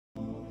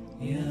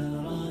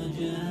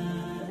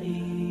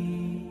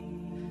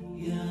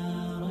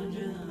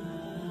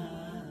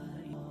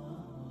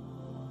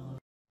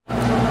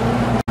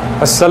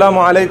Assalamu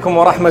alaikum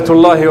wa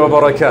rahmatullahi wa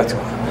barakatuh.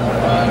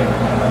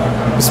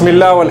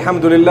 Bismillah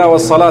walhamdulillah wa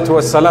salatu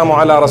wa salamu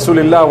ala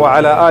rasulillah wa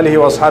ala alihi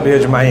wa ashabihi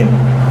ajma'in.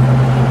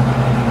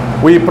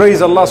 We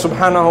praise Allah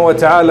subhanahu wa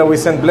ta'ala. We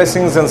send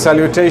blessings and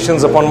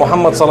salutations upon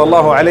Muhammad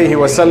sallallahu alayhi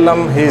wa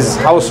sallam, his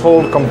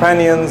household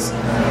companions.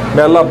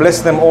 May Allah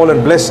bless them all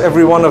and bless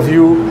every one of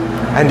you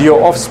and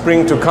your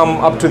offspring to come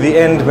up to the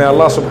end. May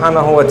Allah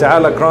subhanahu wa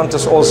ta'ala grant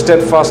us all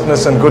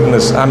steadfastness and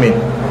goodness. Ameen.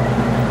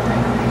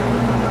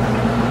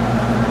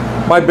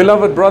 My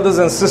beloved brothers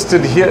and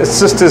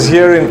sisters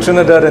here in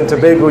Trinidad and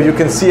Tobago, you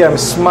can see I'm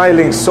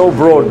smiling so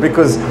broad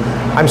because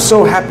I'm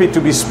so happy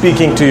to be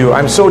speaking to you.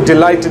 I'm so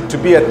delighted to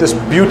be at this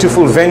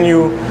beautiful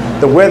venue.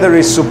 The weather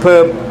is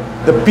superb.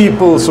 The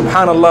people,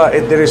 subhanallah,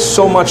 there is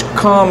so much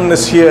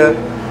calmness here,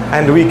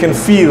 and we can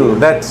feel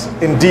that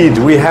indeed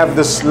we have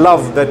this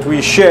love that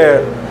we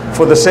share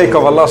for the sake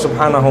of Allah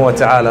subhanahu wa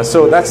ta'ala.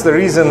 So that's the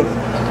reason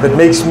that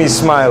makes me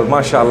smile.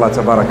 MashaAllah,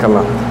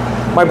 tabarakallah.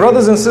 My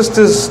brothers and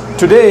sisters,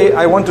 today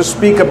I want to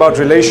speak about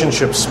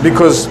relationships,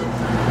 because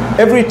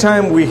every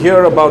time we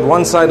hear about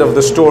one side of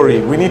the story,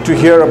 we need to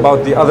hear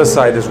about the other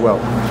side as well.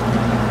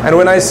 And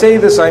when I say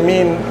this, I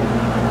mean,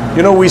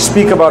 you know, we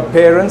speak about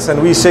parents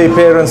and we say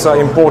parents are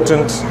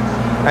important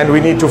and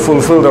we need to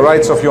fulfill the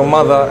rights of your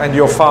mother and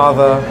your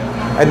father,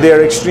 and they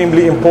are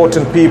extremely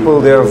important people,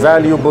 they are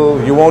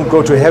valuable, you won't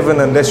go to heaven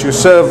unless you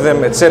serve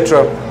them,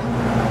 etc.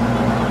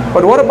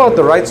 But what about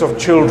the rights of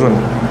children?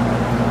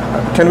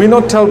 Can we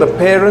not tell the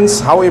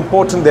parents how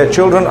important their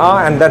children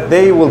are, and that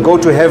they will go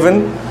to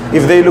heaven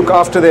if they look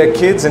after their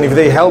kids and if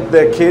they help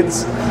their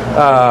kids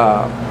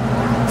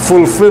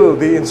fulfill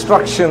the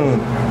instruction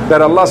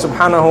that Allah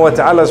subhanahu wa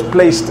ta'ala has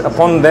placed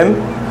upon them?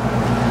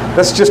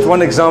 That's just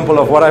one example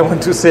of what I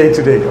want to say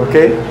today,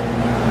 okay?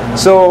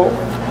 So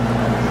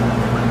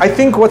I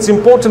think what's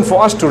important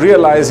for us to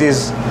realize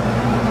is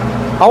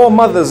our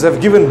mothers have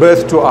given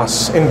birth to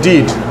us.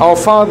 Indeed, our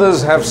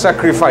fathers have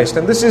sacrificed,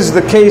 and this is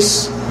the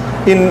case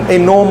in a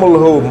normal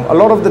home. A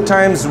lot of the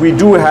times we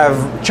do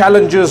have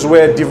challenges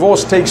where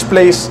divorce takes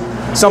place.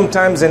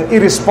 Sometimes an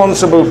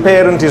irresponsible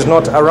parent is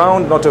not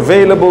around, not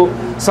available.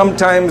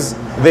 Sometimes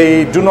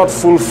they do not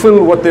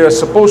fulfill what they are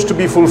supposed to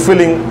be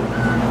fulfilling.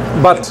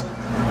 But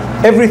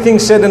everything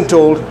said and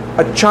told,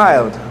 a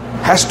child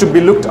has to be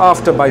looked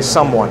after by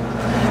someone.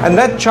 And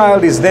that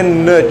child is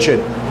then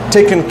nurtured,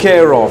 taken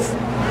care of.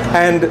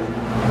 And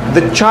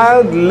the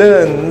child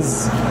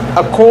learns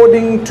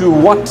according to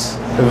what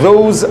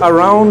those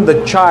around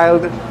the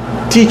child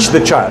teach the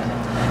child.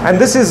 And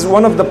this is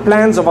one of the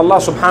plans of Allah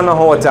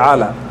subhanahu wa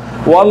ta'ala.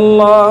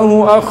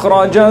 وَاللَّهُ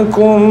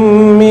أَخْرَجَكُم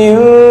مِّن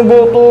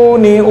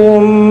بُطُونِ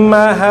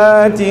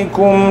أُمَّهَاتِكُمْ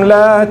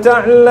لَا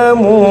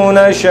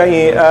تَعْلَمُونَ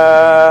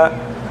شَيْئًا.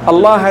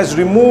 Allah has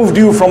removed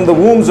you from the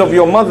wombs of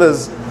your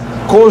mothers,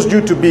 caused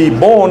you to be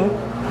born,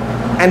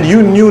 and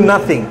you knew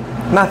nothing.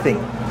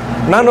 Nothing.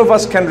 None of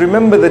us can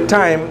remember the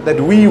time that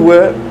we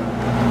were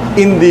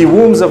in the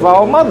wombs of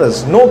our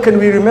mothers, nor can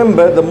we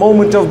remember the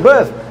moment of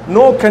birth,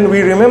 nor can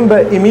we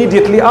remember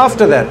immediately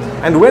after that.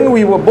 And when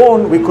we were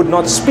born, we could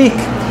not speak,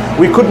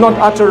 we could not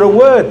utter a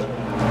word.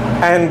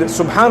 And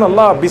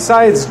subhanallah,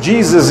 besides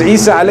Jesus,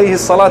 Isa alayhi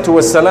salatu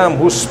wasalam,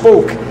 who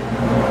spoke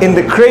in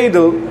the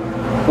cradle,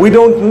 we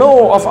don't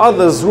know of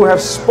others who have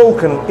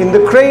spoken in the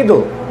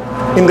cradle.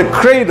 In the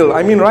cradle,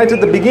 I mean right at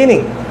the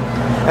beginning.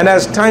 And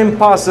as time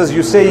passes,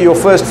 you say your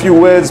first few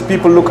words,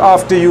 people look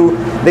after you,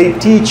 they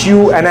teach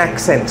you an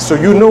accent. So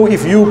you know,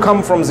 if you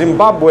come from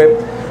Zimbabwe,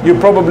 you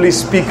probably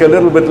speak a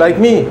little bit like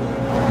me.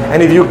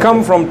 And if you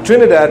come from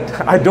Trinidad,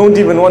 I don't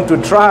even want to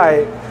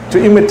try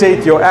to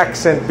imitate your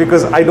accent,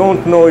 because I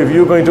don't know if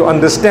you're going to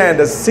understand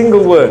a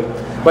single word.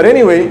 But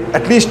anyway,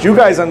 at least you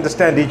guys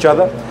understand each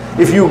other.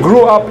 If you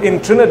grew up in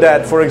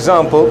Trinidad, for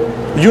example,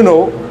 you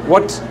know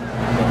what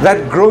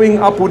that growing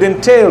up would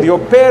entail. Your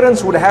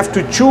parents would have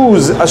to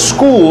choose a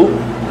school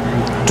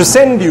to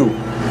send you,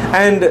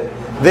 and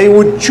they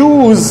would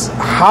choose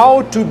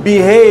how to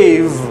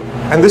behave.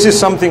 And this is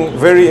something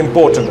very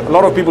important. A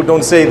lot of people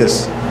don't say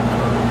this.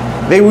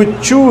 They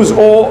would choose,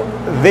 or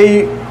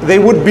they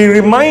would be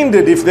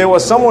reminded, if there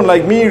was someone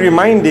like me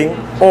reminding,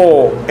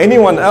 or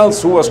anyone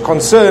else who was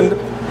concerned,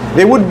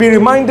 they would be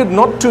reminded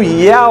not to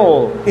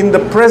yell in the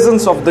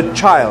presence of the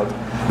child.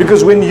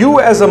 Because when you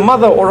as a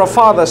mother or a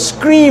father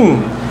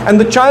scream and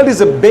the child is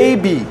a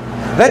baby,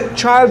 that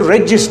child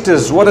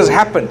registers what has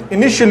happened.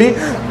 Initially,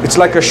 it's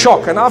like a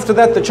shock, and after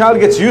that the child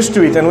gets used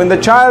to it. And when the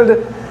child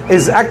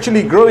is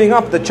actually growing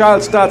up, the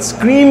child starts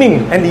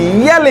screaming and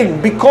yelling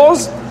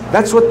because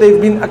that's what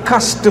they've been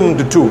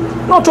accustomed to.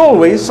 Not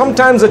always.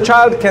 Sometimes a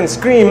child can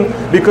scream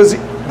because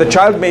the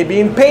child may be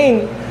in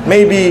pain,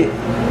 maybe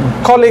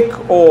colic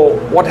or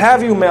what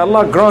have you. May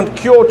Allah grant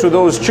cure to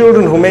those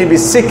children who may be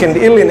sick and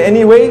ill in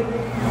any way.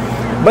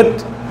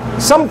 But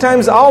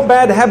sometimes our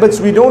bad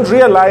habits, we don't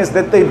realize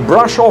that they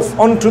brush off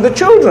onto the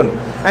children.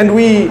 And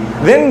we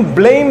then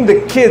blame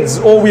the kids,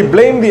 or we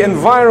blame the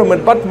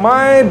environment. But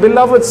my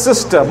beloved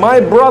sister, my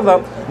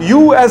brother,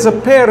 you as a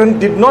parent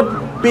did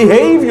not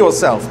behave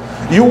yourself.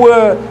 You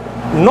were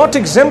not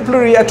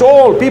exemplary at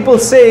all. People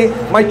say,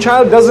 my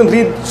child doesn't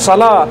read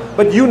salah,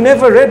 but you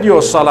never read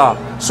your salah.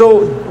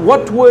 So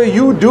what were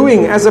you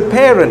doing as a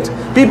parent?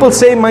 People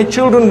say, my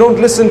children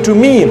don't listen to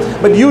me,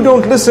 but you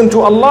don't listen to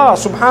Allah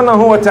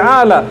subhanahu wa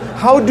ta'ala.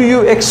 How do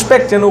you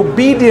expect an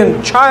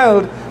obedient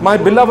child, my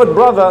beloved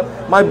brother,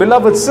 my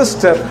beloved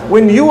sister,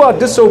 when you are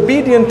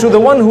disobedient to the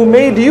one who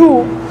made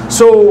you?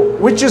 So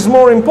which is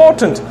more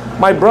important?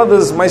 My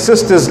brothers, my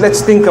sisters,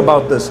 let's think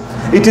about this.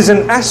 It is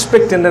an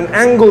aspect and an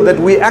angle that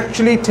we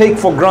actually take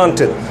for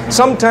granted.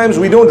 Sometimes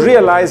we don't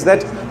realize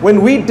that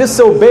when we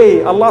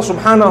disobey Allah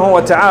subhanahu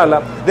wa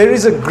ta'ala, there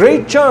is a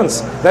great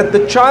chance that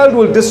the child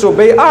will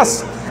disobey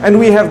us. And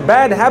we have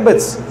bad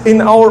habits in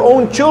our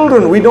own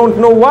children. We don't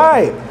know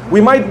why. We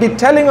might be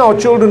telling our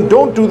children,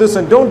 don't do this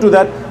and don't do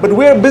that, but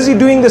we're busy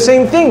doing the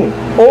same thing,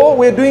 or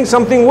we're doing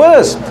something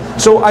worse.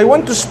 So I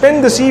want to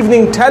spend this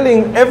evening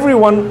telling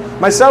everyone,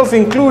 myself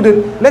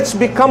included, let's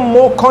become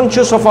more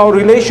conscious of our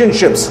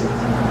relationships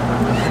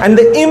and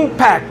the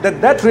impact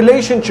that that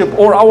relationship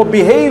or our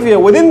behavior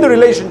within the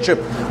relationship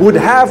would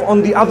have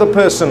on the other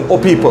person or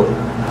people.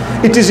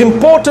 It is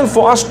important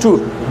for us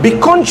to be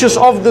conscious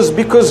of this,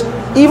 because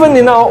even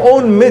in our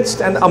own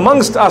midst and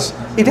amongst us,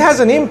 it has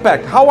an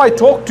impact. How I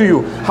talk to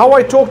you, how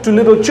I talk to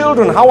little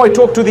children, how I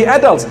talk to the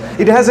adults,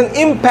 it has an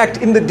impact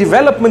in the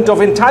development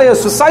of entire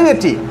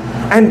society.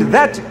 And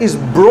that is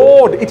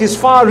broad, it is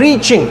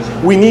far-reaching.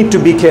 We need to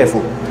be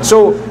careful.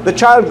 So the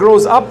child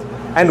grows up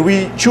and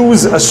we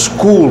choose a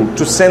school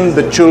to send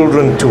the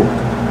children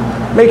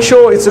to. Make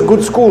sure it's a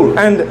good school.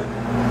 And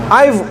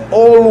I've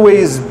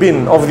always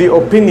been of the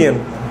opinion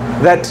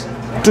that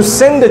to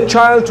send a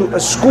child to a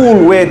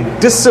school where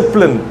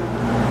discipline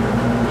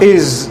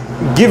is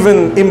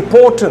given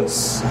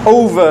importance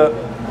over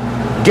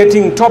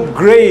getting top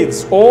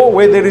grades, or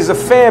where there is a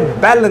fair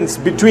balance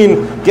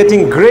between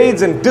getting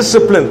grades and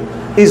discipline,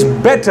 is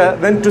better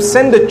than to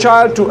send a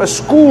child to a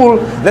school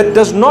that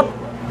does not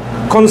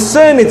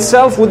concern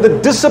itself with the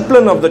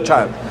discipline of the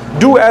child.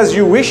 Do as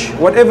you wish,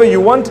 whatever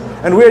you want,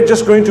 and we're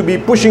just going to be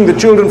pushing the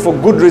children for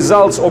good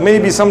results, or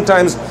maybe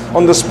sometimes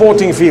on the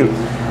sporting field.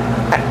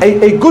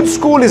 A good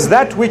school is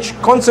that which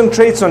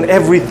concentrates on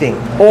everything,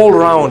 all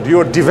round.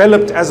 You're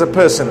developed as a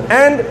person.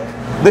 And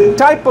the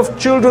type of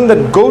children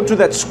that go to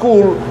that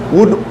school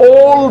would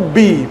all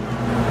be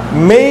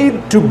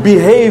made to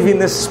behave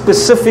in a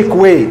specific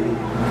way.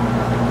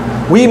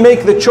 We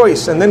make the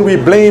choice and then we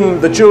blame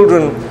the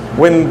children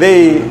when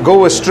they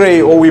go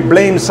astray, or we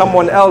blame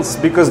someone else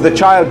because the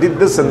child did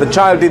this and the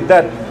child did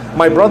that.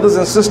 My brothers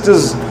and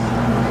sisters,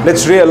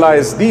 let's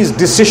realize these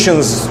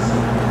decisions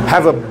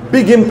have a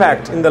big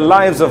impact in the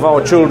lives of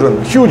our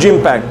children, huge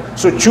impact.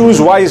 So choose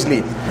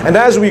wisely. And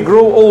as we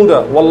grow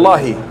older,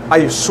 wallahi,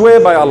 I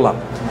swear by Allah,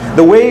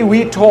 the way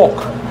we talk,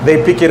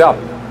 they pick it up.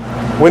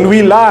 When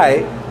we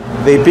lie,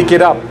 they pick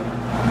it up.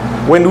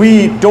 When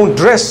we don't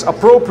dress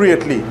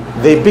appropriately,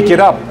 they pick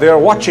it up. They are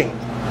watching.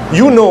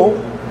 You know,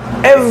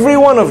 every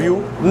one of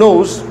you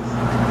knows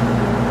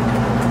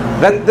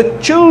that the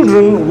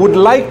children would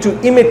like to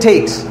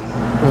imitate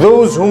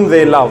those whom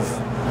they love.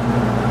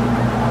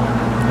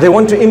 They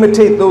want to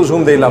imitate those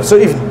whom they love. So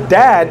if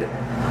dad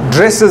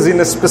dresses in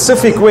a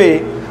specific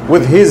way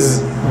with his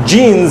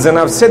jeans, and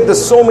I've said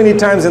this so many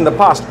times in the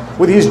past,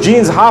 with his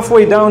jeans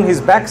halfway down his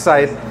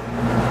backside,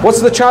 what's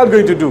the child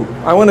going to do?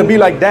 I want to be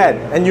like dad.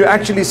 And you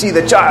actually see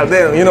the child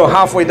there, you know,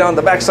 halfway down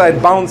the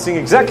backside, bouncing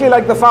exactly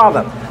like the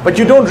father. But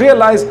you don't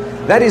realize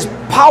that is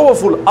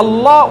powerful.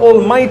 Allah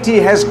Almighty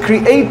has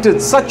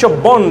created such a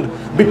bond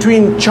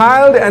between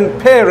child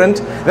and parent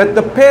that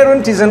the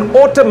parent is an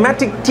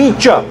automatic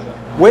teacher,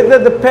 whether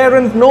the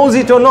parent knows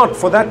it or not,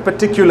 for that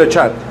particular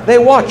child. They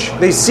watch,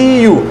 they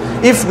see you.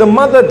 If the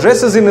mother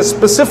dresses in a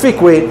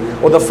specific way,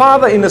 or the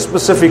father in a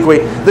specific way,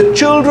 the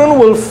children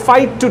will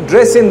fight to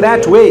dress in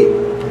that way.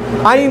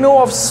 I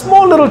know of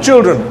small little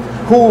children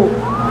who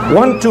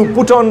want to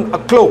put on a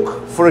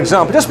cloak, for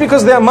example, just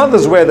because their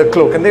mothers wear the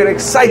cloak and they're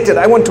excited,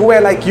 I want to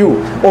wear like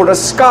you, or a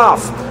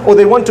scarf, or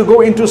they want to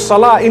go into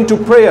salah, into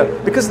prayer,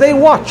 because they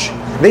watch.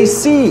 They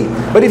see.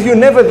 But if you're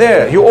never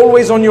there, you're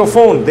always on your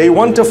phone, they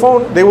want a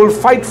phone, they will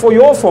fight for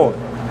your phone.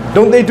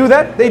 Don't they do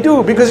that? They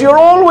do, because you're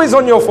always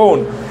on your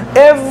phone.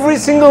 Every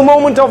single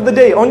moment of the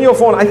day on your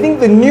phone. I think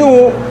the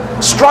new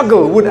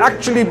struggle would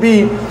actually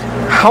be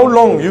how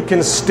long you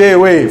can stay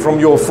away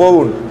from your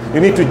phone. You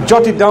need to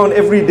jot it down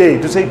every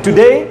day to say,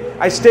 today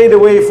I stayed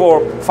away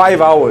for 5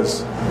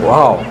 hours.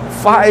 Wow,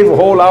 5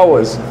 whole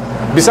hours.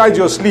 Besides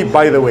your sleep,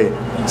 by the way.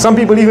 Some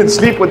people even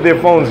sleep with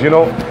their phones, you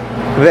know,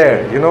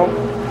 there, you know.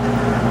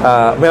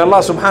 May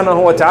Allah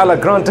subhanahu wa ta'ala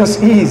grant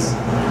us ease.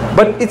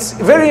 But it's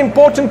very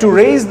important to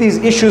raise these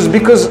issues,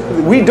 because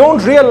we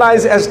don't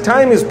realize as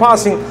time is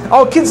passing,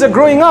 our kids are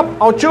growing up,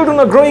 our children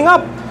are growing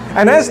up.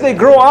 And as they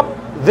grow up,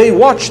 they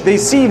watch, they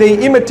see, they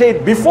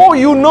imitate. Before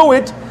you know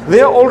it,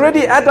 They are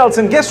already adults,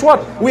 and guess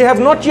what? We have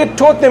not yet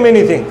taught them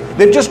anything.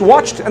 They've just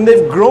watched and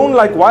they've grown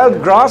like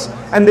wild grass,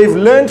 and they've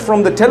learned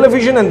from the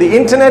television and the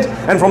internet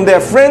and from their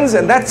friends,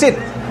 and that's it.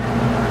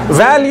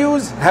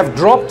 Values have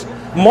dropped,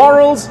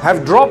 morals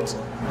have dropped,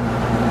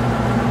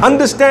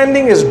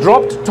 understanding has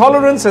dropped,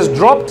 tolerance has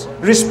dropped,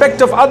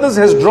 respect of others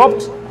has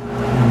dropped,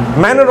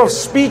 manner of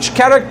speech,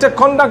 character,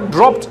 conduct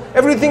dropped.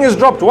 Everything is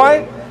dropped.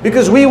 Why?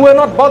 Because we were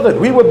not bothered.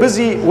 We were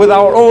busy with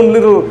our own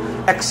little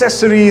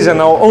accessories and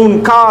our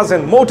own cars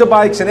and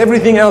motorbikes and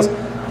everything else.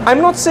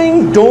 I'm not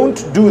saying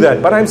don't do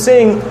that, but I'm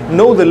saying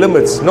know the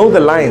limits, know the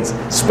lines.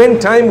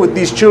 Spend time with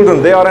these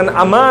children. They are an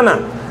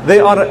amana. They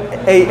are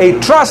a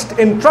trust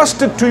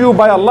entrusted to you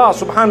by Allah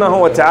subhanahu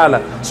wa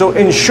ta'ala. So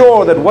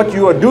ensure that what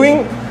you are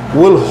doing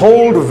will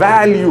hold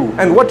value,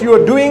 and what you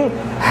are doing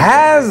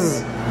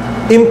has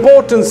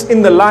importance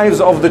in the lives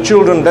of the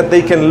children, that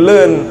they can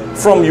learn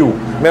from you.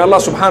 May Allah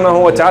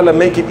subhanahu wa ta'ala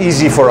make it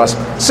easy for us.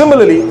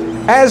 Similarly,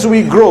 as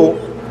we grow,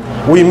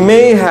 we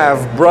may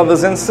have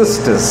brothers and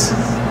sisters.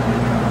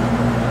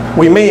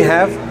 We may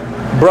have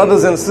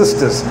brothers and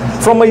sisters.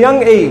 From a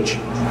young age,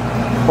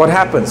 what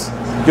happens?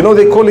 You know,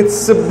 they call it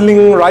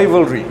sibling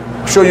rivalry.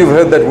 I'm sure you've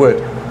heard that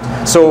word.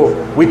 So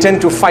we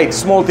tend to fight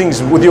small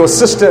things. With your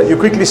sister, you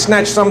quickly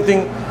snatch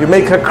something, you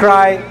make her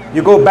cry,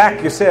 you go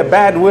back, you say a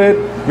bad word,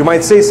 you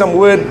might say some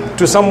word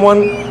to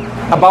someone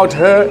about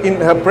her in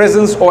her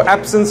presence or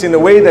absence in a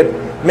way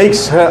that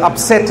makes her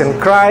upset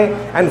and cry,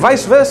 and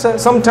vice versa.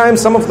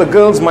 Sometimes some of the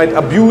girls might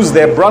abuse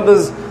their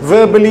brothers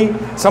verbally.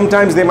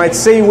 Sometimes they might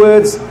say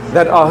words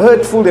that are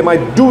hurtful. They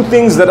might do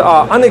things that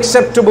are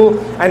unacceptable,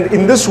 and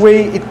in this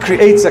way it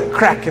creates a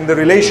crack in the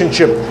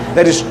relationship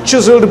that is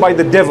chiseled by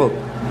the devil.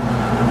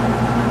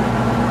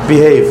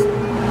 Behave.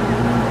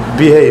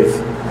 Behave.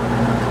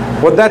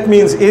 What that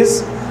means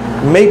is,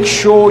 make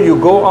sure you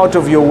go out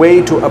of your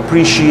way to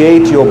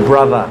appreciate your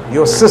brother,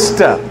 your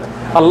sister.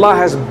 Allah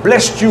has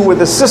blessed you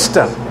with a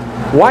sister.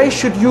 Why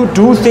should you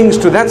do things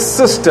to that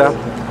sister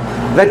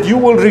that you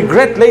will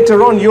regret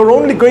later on? You're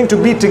only going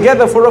to be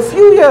together for a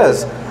few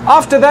years.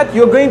 After that,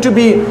 you're going to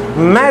be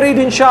married,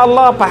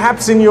 inshallah,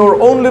 perhaps in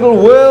your own little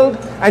world,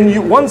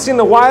 and once in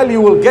a while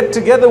you will get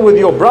together with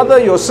your brother,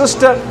 your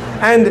sister,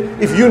 and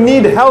if you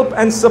need help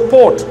and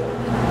support,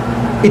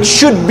 it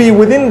should be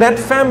within that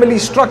family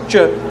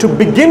structure to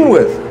begin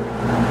with.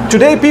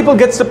 Today people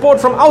get support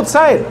from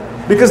outside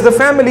because the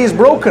family is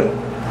broken.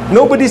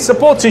 Nobody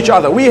supports each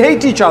other. We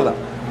hate each other.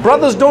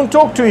 Brothers don't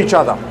talk to each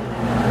other.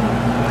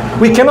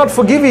 We cannot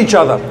forgive each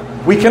other.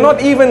 We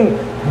cannot even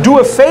do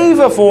a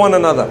favor for one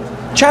another.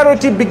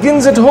 Charity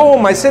begins at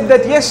home. I said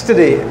that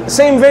yesterday,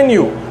 same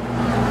venue.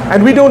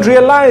 And we don't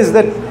realize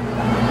that,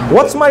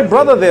 what's my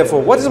brother there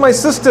for? What is my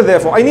sister there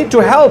for? I need to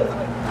help.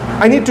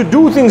 I need to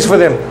do things for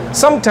them.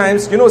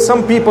 Sometimes, you know,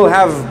 some people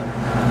have,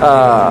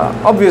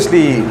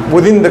 obviously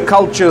within the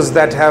cultures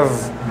that have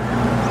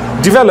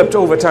developed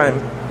over time,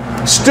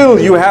 still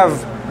you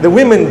have the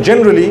women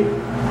generally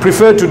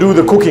prefer to do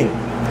the cooking.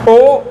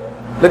 Or,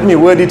 let me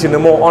word it in a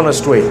more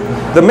honest way,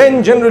 the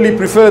men generally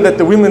prefer that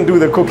the women do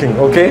the cooking,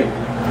 okay?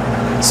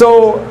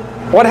 So,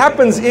 what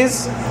happens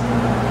is,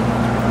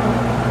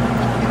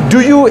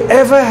 do you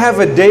ever have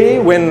a day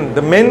when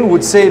the men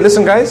would say,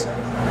 listen guys,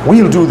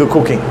 we'll do the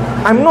cooking?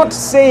 I'm not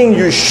saying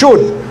you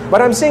should,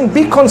 but I'm saying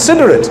be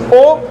considerate.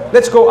 Or,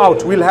 let's go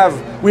out,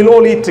 we'll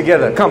all eat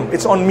together. Come,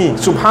 it's on me,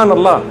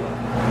 subhanallah.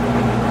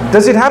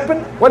 Does it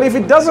happen? Well, if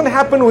it doesn't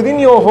happen within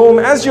your home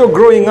as you're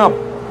growing up,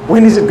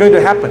 when is it going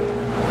to happen?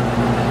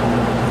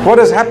 What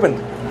has happened?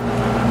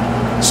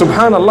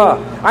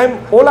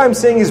 Subhanallah. All I'm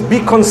saying is be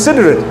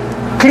considerate.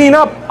 Clean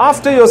up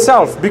after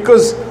yourself,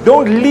 because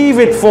don't leave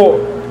it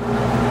for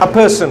a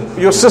person,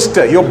 your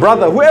sister, your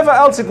brother, whoever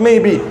else it may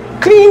be.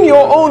 Clean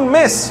your own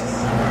mess.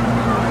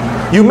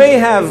 You may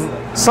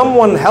have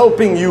someone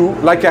helping you,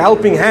 like a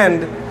helping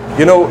hand,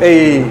 you know,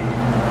 a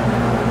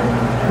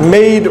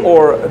maid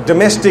or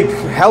domestic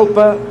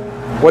helper,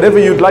 whatever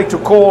you'd like to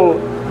call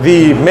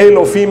the male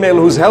or female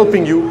who's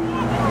helping you.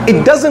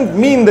 It doesn't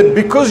mean that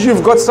because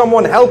you've got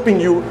someone helping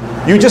you,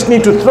 you just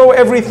need to throw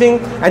everything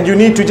and you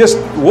need to just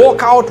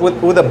walk out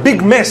with a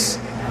big mess.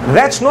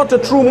 That's not a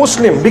true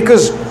Muslim,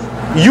 because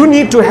you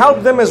need to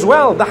help them as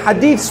well. The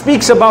hadith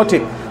speaks about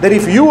it, that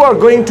if you are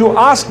going to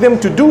ask them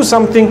to do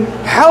something,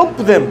 help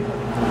them.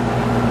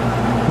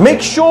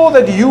 Make sure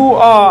that you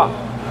are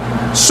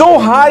so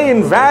high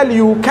in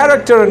value,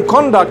 character and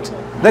conduct,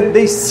 that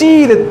they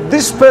see that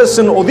this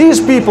person or these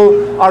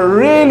people are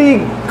really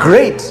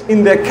great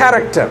in their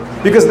character.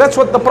 Because that's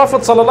what the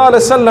Prophet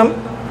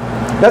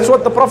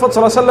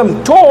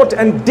ﷺ taught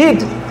and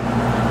did.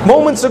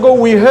 Moments ago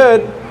we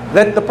heard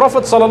that the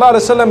Prophet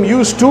ﷺ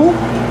used to,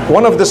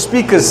 one of the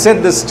speakers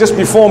said this just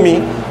before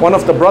me, one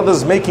of the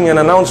brothers making an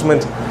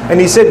announcement, and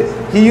he said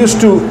he used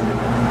to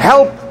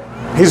help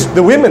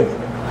the women.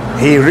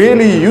 He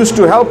really used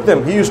to help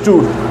them. He used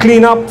to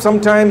clean up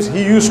sometimes.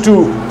 He used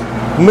to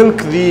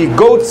milk the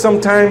goats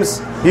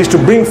sometimes. He used to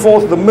bring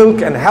forth the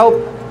milk and help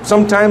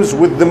sometimes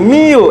with the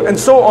meal and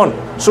so on.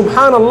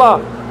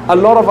 Subhanallah, a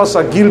lot of us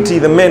are guilty,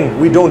 the men.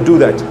 We don't do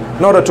that.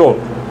 Not at all.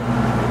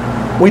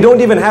 We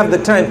don't even have the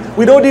time.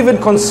 We don't even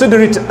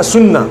consider it a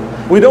sunnah.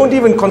 We don't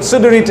even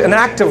consider it an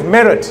act of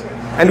merit.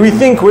 And we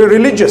think we're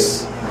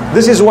religious.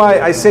 This is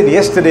why I said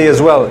yesterday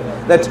as well,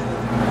 that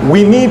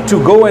we need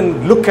to go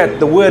and look at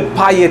the word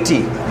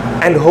piety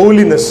and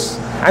holiness.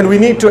 And we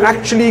need to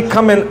actually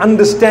come and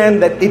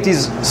understand that it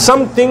is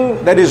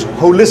something that is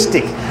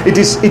holistic. It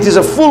is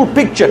a full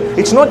picture.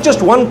 It's not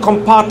just one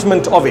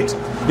compartment of it.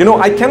 You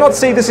know, I cannot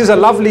say this is a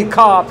lovely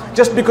car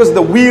just because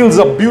the wheels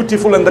are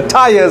beautiful and the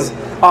tires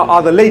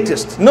are the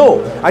latest.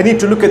 No, I need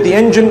to look at the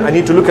engine, I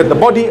need to look at the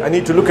body, I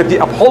need to look at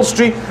the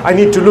upholstery, I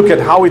need to look at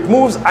how it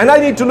moves, and I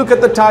need to look at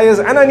the tires,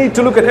 and I need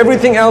to look at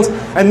everything else,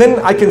 and then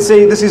I can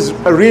say this is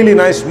a really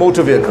nice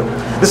motor vehicle.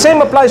 The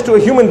same applies to a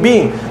human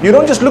being. You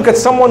don't just look at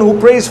someone who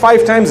prays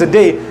 5 times a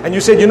day and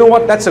you say, you know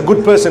what, that's a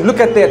good person.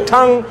 Look at their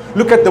tongue,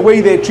 look at the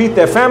way they treat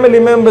their family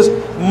members.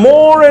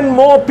 More and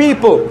more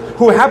people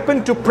who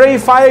happen to pray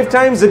 5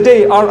 times a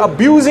day are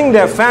abusing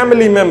their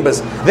family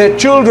members, their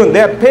children,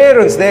 their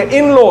parents, their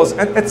in-laws,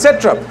 and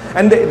etc.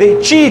 And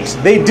they cheat,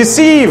 they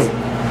deceive.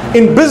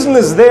 In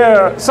business they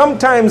are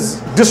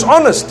sometimes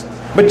dishonest.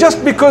 But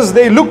just because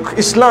they look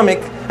Islamic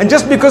and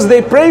just because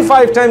they pray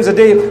 5 times a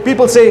day,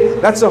 people say,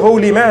 that's a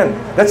holy man,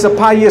 that's a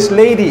pious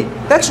lady.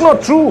 That's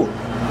not true.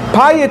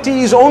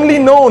 Piety is only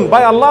known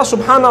by Allah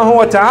subhanahu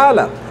wa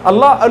ta'ala.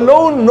 Allah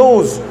alone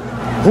knows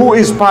who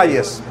is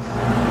pious.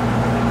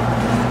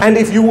 And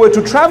if you were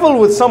to travel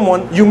with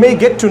someone, you may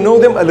get to know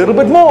them a little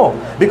bit more.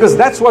 Because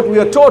that's what we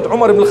are taught.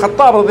 Umar ibn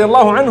Khattab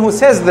radiallahu anhu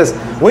says this.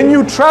 When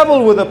you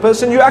travel with a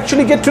person, you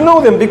actually get to know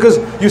them because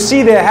you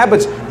see their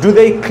habits. Do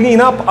they clean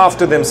up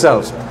after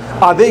themselves?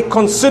 Are they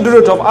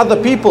considerate of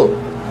other people?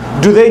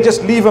 Do they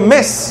just leave a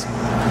mess?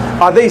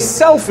 Are they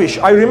selfish?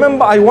 I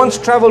remember I once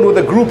traveled with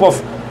a group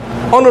of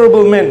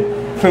honorable men.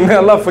 May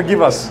Allah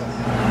forgive us.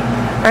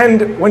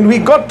 And when we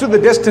got to the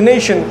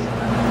destination,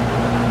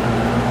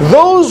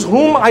 those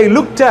whom I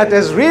looked at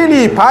as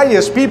really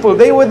pious people,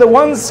 they were the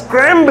ones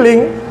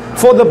scrambling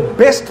for the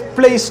best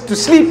place to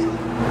sleep.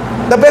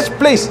 The best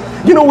place.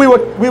 You know, we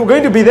were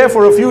going to be there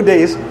for a few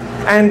days,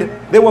 and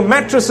there were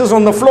mattresses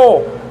on the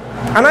floor.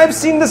 And I've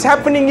seen this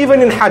happening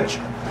even in Hajj,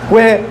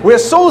 where we're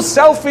so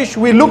selfish,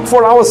 we look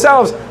for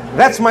ourselves.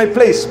 That's my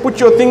place. Put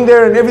your thing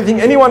there and everything.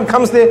 Anyone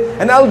comes there,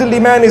 an elderly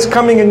man is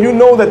coming, and you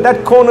know that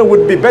that corner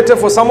would be better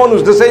for someone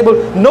who's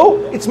disabled. No,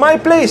 it's my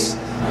place.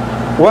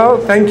 Well,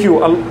 thank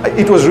you.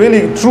 It was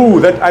really true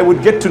that I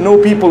would get to know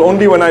people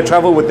only when I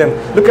travel with them.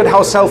 Look at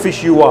how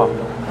selfish you are.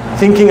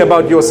 Thinking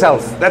about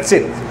yourself. That's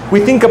it. We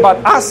think about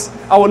us,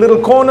 our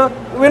little corner.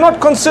 We're not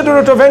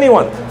considerate of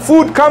anyone.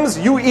 Food comes,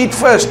 you eat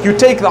first. You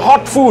take the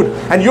hot food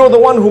and you're the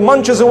one who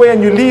munches away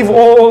and you leave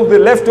all the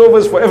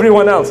leftovers for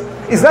everyone else.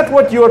 Is that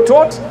what you're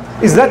taught?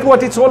 Is that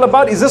what it's all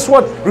about? Is this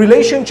what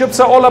relationships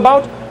are all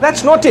about?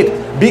 That's not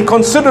it. Be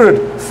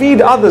considerate.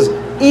 Feed others.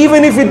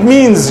 Even if it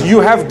means you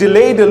have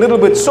delayed a little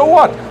bit, so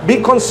what?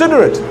 Be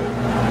considerate.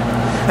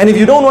 And if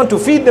you don't want to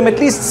feed them, at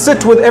least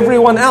sit with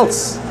everyone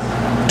else.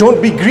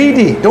 Don't be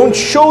greedy. Don't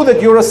show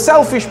that you're a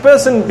selfish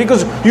person,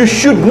 because you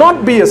should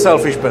not be a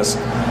selfish person.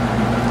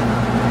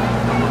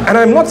 And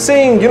I'm not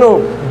saying, you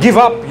know, give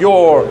up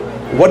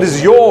what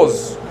is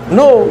yours.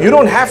 No, you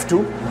don't have to.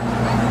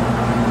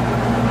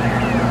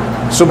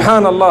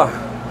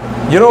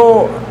 Subhanallah. You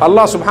know,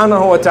 Allah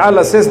subhanahu wa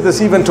ta'ala says this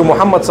even to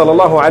Muhammad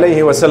sallallahu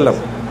alayhi wa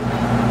sallam.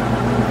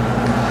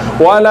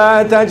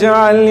 ولا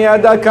تجعل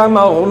يدك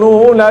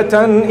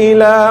مغلولة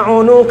إلى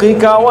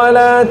عنقك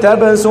ولا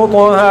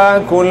تبسطها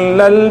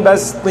كل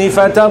البسط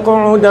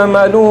فتقعد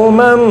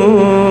ملوما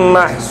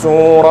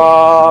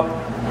محسورا.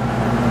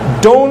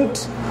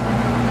 Don't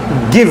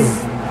give.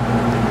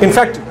 In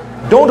fact,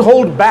 don't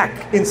hold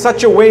back in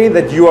such a way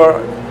that you are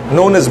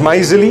known as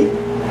miserly.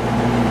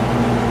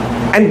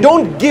 And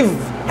don't give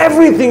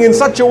everything in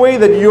such a way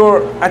that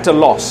you're at a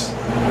loss.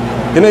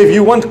 You know, if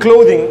you want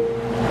clothing,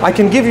 I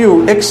can give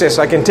you excess,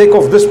 I can take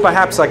off this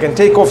perhaps, I can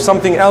take off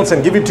something else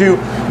and give it to you.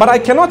 But I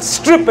cannot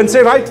strip and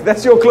say, right,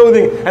 that's your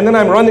clothing, and then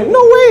I'm running.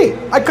 No way!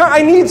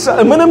 I need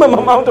a minimum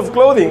amount of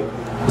clothing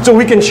so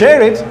we can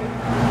share it.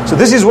 So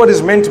this is what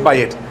is meant by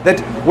it. That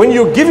when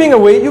you're giving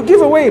away, you give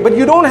away. But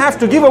you don't have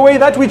to give away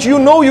that which you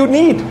know you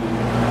need.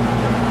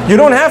 You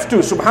don't have to,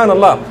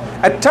 subhanallah.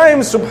 At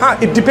times,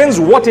 it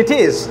depends what it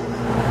is.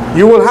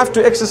 You will have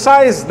to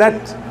exercise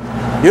that,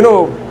 you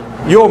know,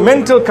 your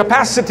mental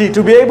capacity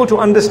to be able to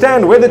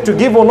understand whether to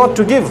give or not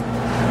to give.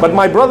 But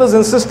my brothers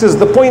and sisters,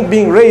 the point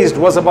being raised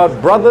was about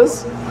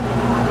brothers,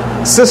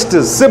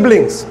 sisters,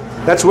 siblings.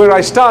 That's where I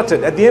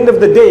started. At the end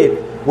of the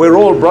day, we're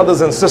all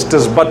brothers and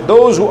sisters. But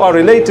those who are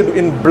related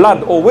in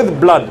blood or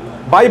with blood,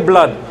 by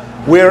blood,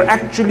 we're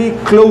actually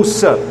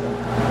closer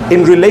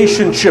in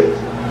relationship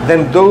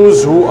than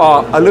those who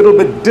are a little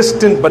bit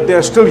distant, but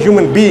they're still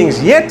human beings.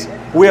 Yet,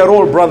 we are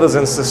all brothers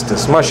and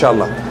sisters,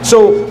 mashallah.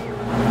 So,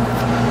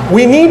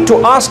 we need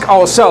to ask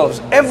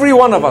ourselves, every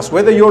one of us,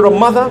 whether you're a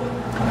mother,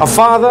 a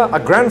father, a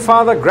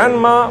grandfather,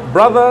 grandma,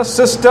 brother,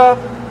 sister,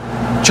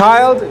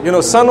 child, you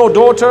know, son or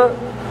daughter,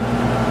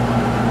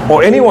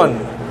 or anyone,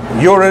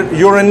 you're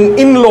an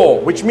in-law,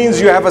 which means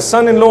you have a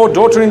son-in-law,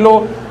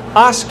 daughter-in-law.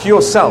 Ask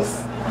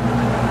yourself,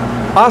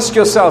 Ask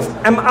yourself,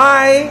 am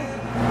I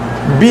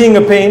being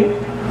a pain?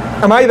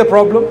 Am I the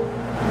problem?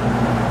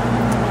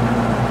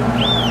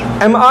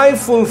 Am I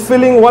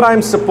fulfilling what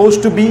I'm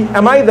supposed to be?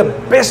 Am I the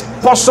best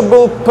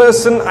possible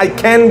person I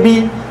can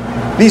be?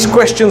 These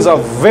questions are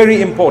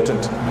very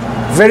important.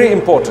 Very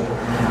important.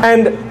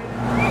 And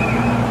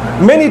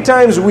many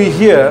times we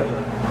hear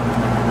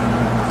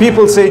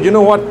people say, you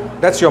know what,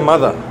 that's your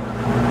mother,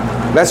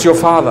 that's your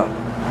father.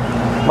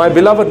 My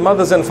beloved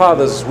mothers and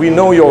fathers, we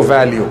know your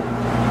value.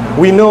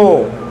 We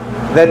know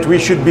that we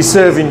should be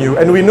serving you,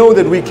 and we know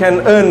that we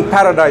can earn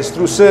paradise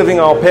through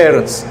serving our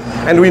parents,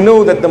 and we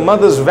know that the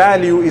mother's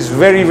value is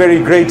very, very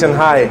great and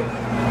high.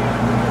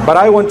 But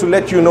I want to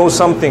let you know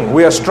something.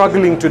 We are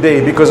struggling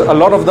today because a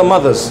lot of the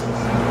mothers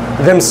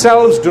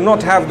themselves do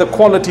not have the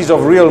qualities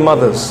of real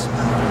mothers.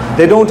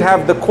 They don't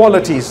have the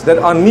qualities that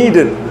are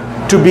needed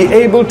to be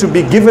able to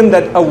be given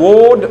that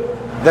award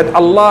that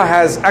Allah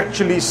has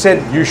actually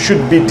said you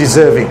should be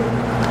deserving.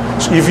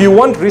 So if you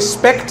want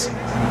respect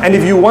and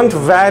if you want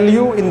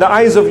value in the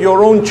eyes of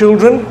your own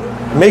children,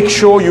 make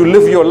sure you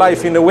live your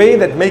life in a way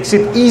that makes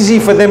it easy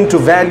for them to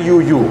value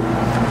you.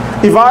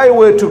 If I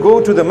were to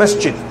go to the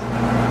masjid,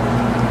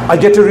 I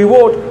get a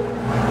reward.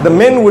 The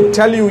men would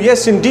tell you,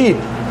 yes indeed,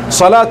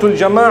 Salatul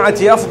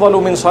Jama'ati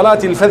afdalu min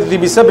Salatil Fadli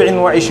bi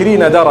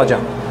 27 daraja.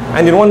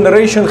 And in one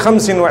narration,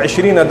 25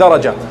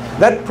 daraja.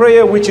 That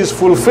prayer which is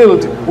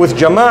fulfilled with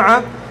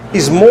Jama'ah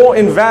is more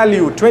in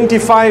value,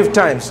 25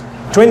 times,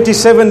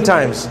 27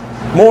 times,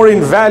 more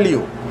in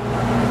value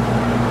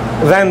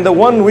than the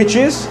one which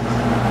is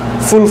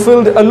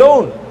fulfilled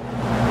alone.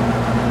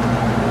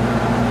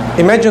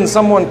 Imagine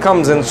someone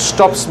comes and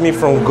stops me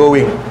from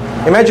going.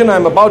 Imagine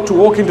I'm about to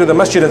walk into the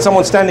masjid and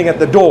someone's standing at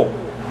the door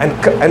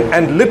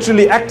and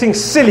literally acting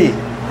silly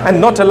and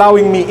not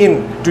allowing me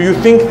in. Do you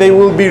think they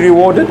will be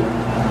rewarded?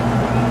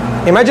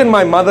 Imagine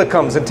my mother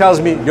comes and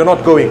tells me, you're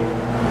not going.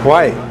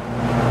 Why?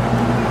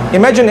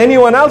 Imagine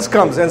anyone else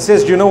comes and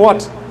says, you know what?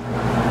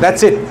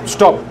 That's it,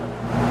 stop.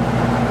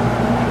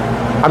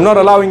 I'm not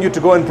allowing you to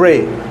go and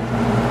pray.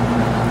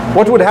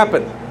 What would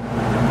happen?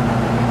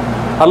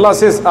 Allah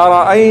says,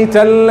 أَرَأَيْتَ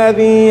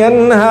الَّذِي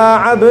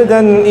يَنْهَى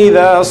عَبْدًا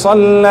إِذَا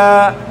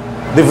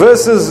صَلَّى. The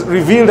verses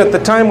revealed at the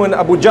time when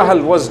Abu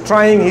Jahl was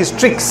trying his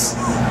tricks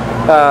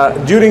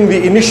during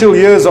the initial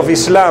years of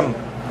Islam,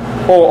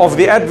 or of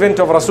the advent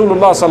of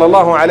Rasulullah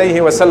sallallahu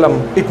alayhi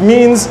wasallam. It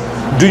means,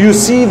 do you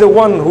see the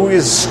one who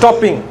is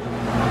stopping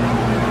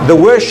the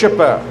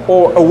worshipper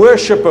or a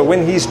worshipper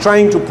when he's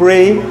trying to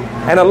pray?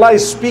 And Allah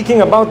is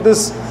speaking about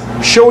this,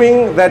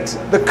 showing that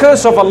the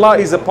curse of Allah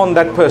is upon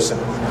that person.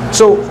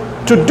 So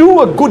to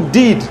do a good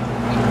deed,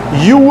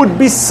 you would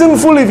be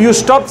sinful if you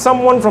stopped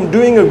someone from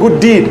doing a good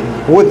deed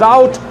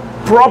without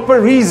proper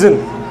reason.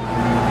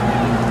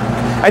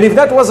 And if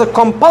that was a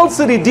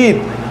compulsory deed,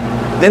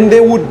 then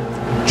there would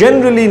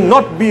generally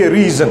not be a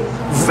reason.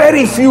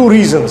 Very few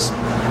reasons.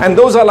 And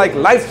those are like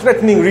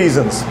life-threatening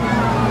reasons.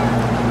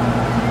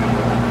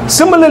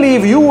 Similarly,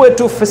 if you were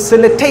to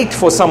facilitate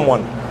for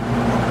someone,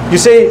 you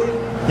say,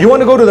 you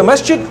want to go to the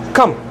masjid?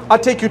 Come, I'll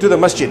take you to the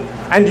masjid.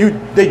 And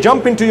they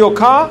jump into your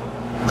car,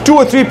 2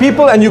 or 3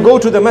 people, and you go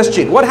to the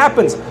masjid. What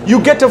happens? You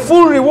get a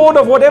full reward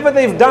of whatever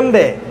they've done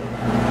there.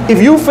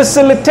 If you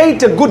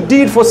facilitate a good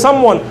deed for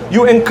someone,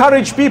 you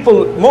encourage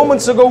people.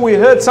 Moments ago we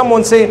heard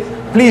someone say,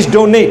 please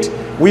donate.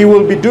 We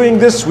will be doing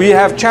this. We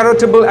have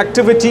charitable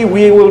activity.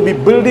 We will be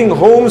building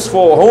homes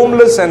for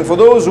homeless and for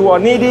those who are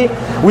needy.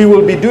 We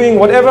will be doing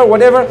whatever.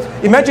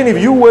 Imagine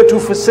if you were to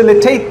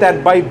facilitate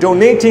that by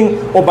donating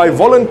or by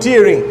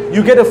volunteering.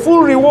 You get a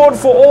full reward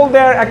for all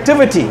their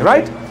activity,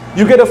 right?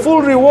 You get a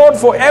full reward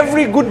for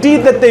every good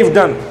deed that they've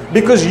done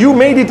because you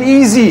made it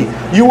easy.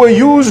 You were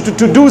used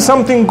to do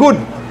something good.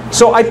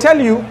 So I tell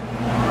you,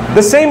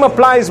 the same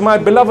applies, my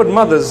beloved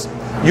mothers.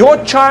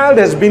 Your child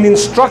has been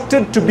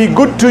instructed to be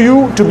good to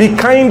you, to be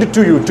kind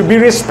to you, to be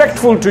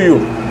respectful to you.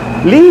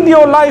 Lead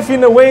your life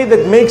in a way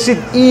that makes it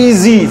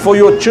easy for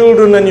your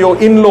children and your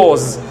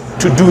in-laws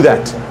to do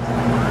that.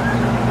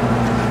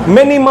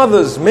 Many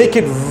mothers make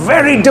it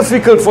very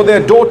difficult for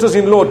their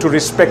daughters-in-law to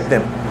respect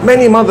them.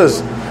 Many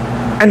mothers.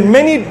 And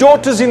many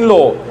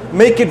daughters-in-law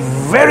make it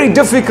very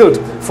difficult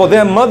for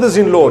their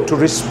mothers-in-law to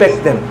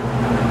respect them.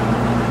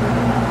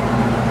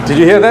 Did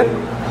you hear that?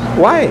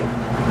 Why?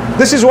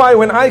 This is why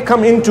when I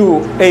come into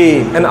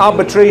an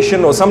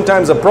arbitration or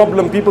sometimes a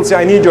problem, people say,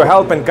 I need your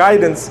help and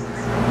guidance.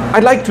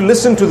 I'd like to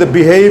listen to the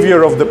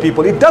behavior of the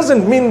people. It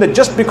doesn't mean that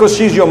just because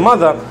she's your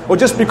mother or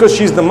just because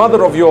she's the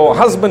mother of your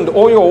husband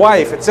or your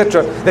wife,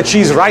 etc., that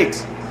she's right.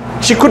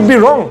 She could be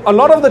wrong. A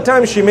lot of the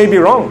time she may be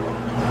wrong.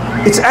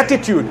 It's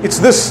attitude. It's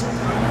this.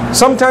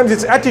 Sometimes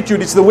it's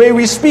attitude. It's the way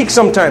we speak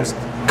sometimes.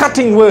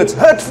 Cutting words,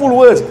 hurtful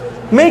words.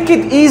 Make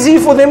it easy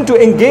for them to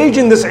engage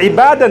in this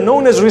ibadah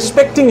known as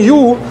respecting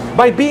you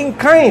by being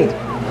kind,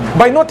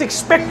 by not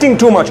expecting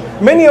too much.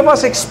 Many of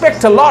us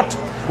expect a lot.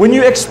 When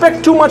you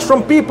expect too much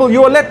from people,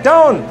 you are let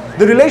down.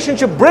 The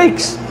relationship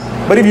breaks.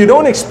 But if you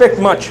don't expect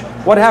much,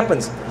 what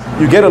happens?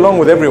 You get along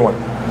with everyone.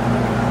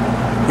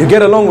 You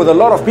get along with a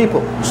lot of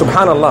people.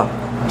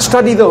 Subhanallah.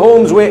 Study the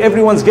homes where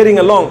everyone's getting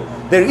along.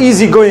 They're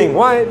easygoing.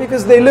 Why?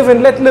 Because they live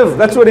and let live.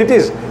 That's what it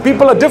is.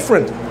 People are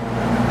different.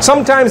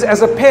 Sometimes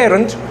as a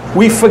parent,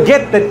 we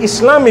forget that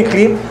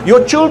Islamically,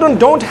 your children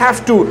don't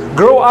have to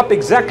grow up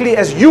exactly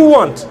as you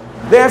want.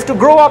 They have to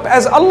grow up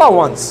as Allah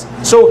wants.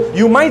 So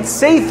you might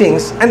say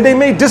things and they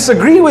may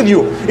disagree with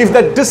you. If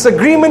that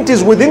disagreement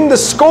is within the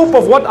scope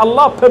of what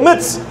Allah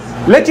permits,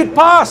 let it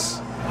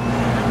pass.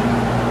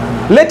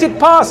 Let it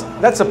pass.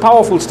 That's a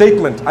powerful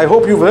statement. I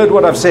hope you've heard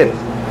what I've said.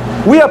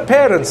 We are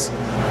parents.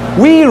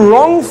 We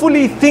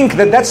wrongfully think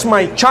that that's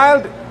my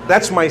child,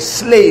 that's my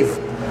slave,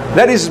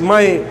 that is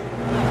my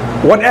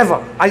whatever.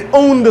 I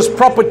own this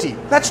property.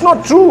 That's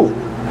not true.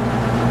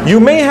 You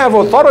may have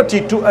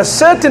authority to a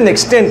certain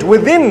extent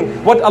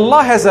within what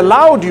Allah has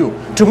allowed you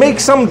to make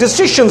some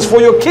decisions for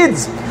your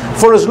kids,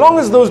 for as long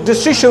as those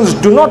decisions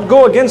do not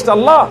go against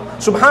Allah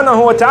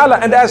subhanahu wa ta'ala.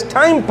 And as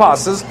time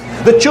passes,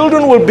 the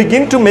children will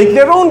begin to make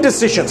their own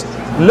decisions.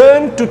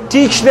 Learn to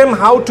teach them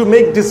how to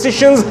make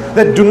decisions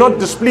that do not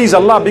displease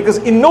Allah, because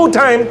in no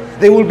time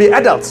they will be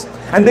adults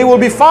and they will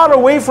be far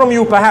away from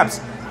you perhaps.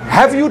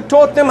 Have you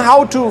taught them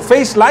how to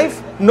face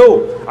life?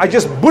 No. I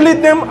just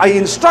bullied them, I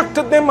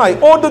instructed them, I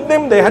ordered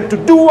them, they had to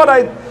do what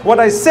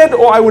I said,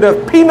 or I would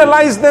have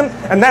penalized them,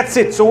 and that's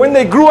it. So when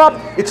they grew up,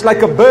 it's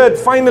like a bird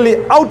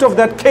finally out of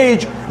that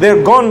cage,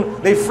 they're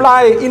gone, they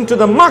fly into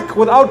the muck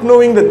without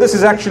knowing that this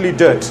is actually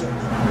dirt.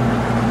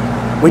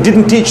 We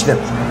didn't teach them.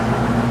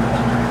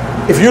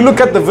 If you look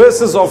at the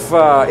verses of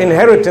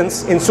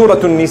inheritance in Surah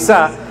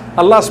An-Nisa,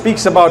 Allah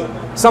speaks about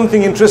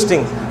something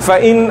interesting.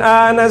 فَإِنْ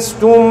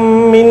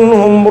آنَسْتُم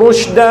مِّنْهُمْ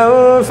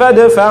رُشْدًا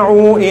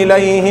فَادْفَعُوا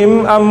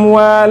إِلَيْهِمْ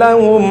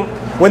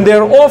أَمْوَالَهُمْ. When they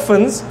are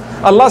orphans,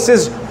 Allah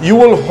says you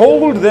will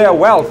hold their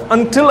wealth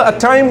until a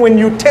time when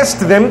you test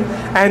them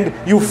and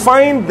you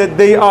find that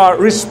they are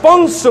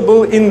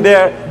responsible in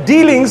their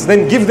dealings,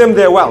 then give them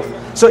their wealth.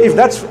 So if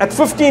that's at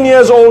 15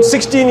 years old,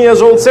 16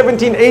 years old,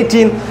 17,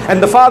 18,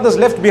 and the father's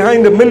left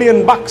behind $1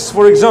 million,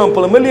 for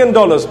example, $1 million,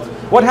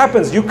 what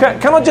happens? You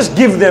cannot just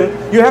give them,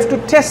 you have to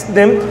test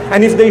them,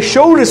 and if they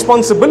show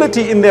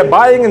responsibility in their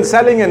buying and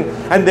selling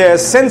and their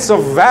sense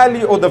of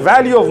value or the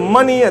value of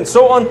money and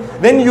so on,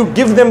 then you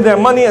give them their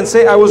money and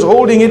say, I was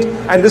holding it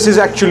and this is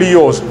actually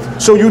yours.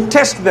 So you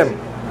test them.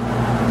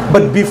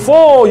 But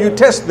before you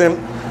test them,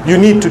 you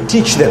need to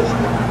teach them.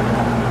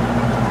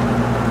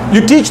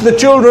 You teach the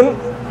children,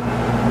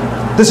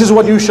 this is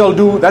what you shall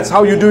do, that's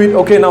how you do it.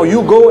 Okay, now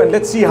you go and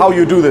let's see how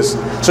you do this.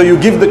 So you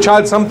give the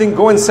child something,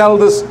 go and sell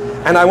this,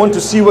 and I want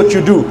to see what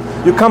you do.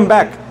 You come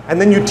back and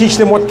then you teach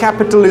them what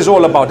capital is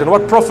all about and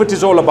what profit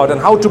is all about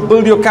and how to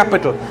build your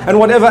capital and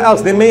whatever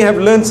else. They may have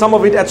learned some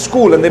of it at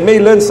school and they may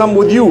learn some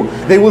with you.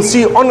 They will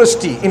see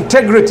honesty,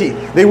 integrity.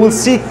 They will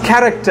see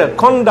character,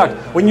 conduct.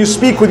 When you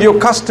speak with your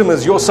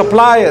customers, your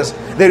suppliers,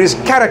 there is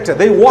character.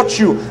 They watch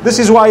you. This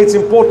is why it's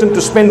important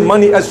to spend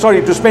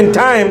to spend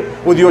time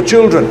with your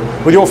children,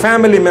 with your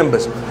family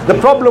members. The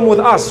problem with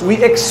us,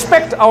 we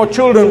expect our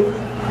children,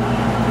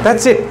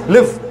 that's it,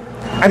 live.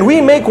 And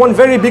we make one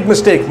very big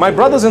mistake. My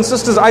brothers and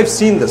sisters, I've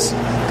seen this.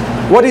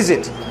 What is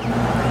it?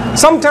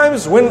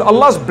 Sometimes when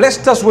Allah's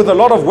blessed us with a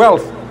lot of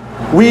wealth,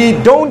 we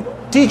don't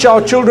teach our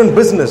children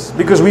business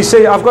because we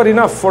say, I've got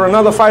enough for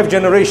another 5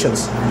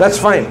 generations. That's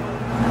fine.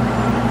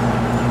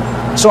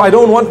 So I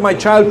don't want my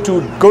child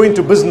to go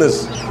into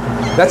business.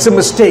 That's a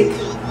mistake.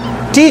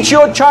 Teach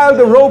your child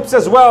the ropes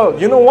as well.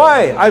 You know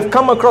why? I've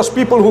come across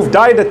people who've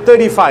died at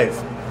 35.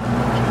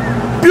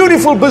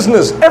 Beautiful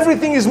business.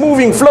 Everything is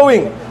moving,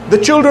 flowing. The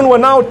children were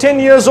now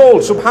 10 years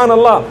old,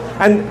 subhanallah.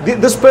 And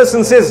this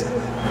person says,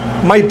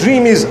 my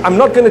dream is, I'm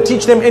not going to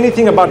teach them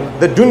anything about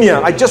the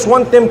dunya. I just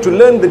want them to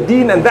learn the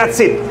deen and that's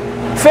it.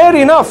 Fair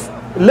enough,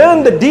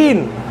 learn the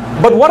deen.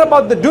 But what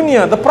about the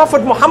dunya? The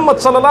Prophet Muhammad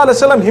sallallahu alaihi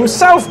wasallam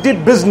himself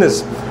did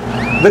business.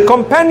 The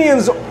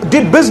companions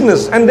did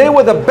business and they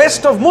were the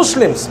best of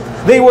Muslims.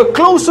 They were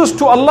closest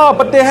to Allah,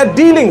 but they had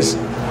dealings.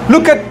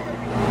 Look at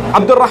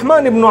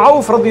Abdurrahman ibn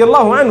Auf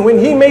radiallahu anhu. When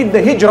he made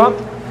the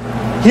hijrah,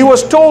 he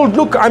was told,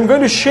 look, I'm going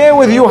to share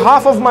with you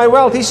half of my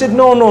wealth. He said,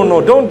 no,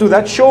 don't do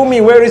that. Show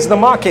me where is the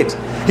market.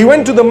 He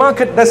went to the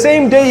market. The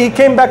same day he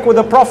came back with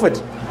a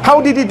profit. How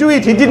did he do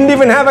it? He didn't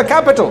even have a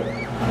capital.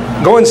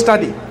 Go and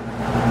study.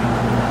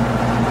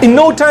 In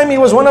no time he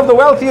was one of the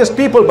wealthiest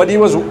people, but he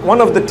was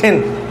one of the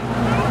 10.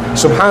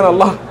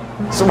 Subhanallah.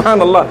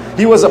 Subhanallah.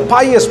 He was a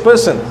pious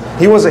person.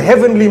 He was a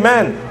heavenly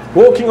man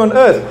walking on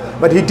earth.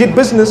 But he did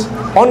business.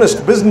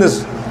 Honest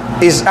business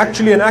is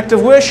actually an act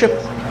of worship.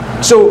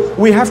 So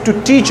we have to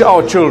teach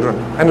our children.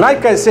 And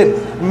like I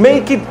said,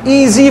 make it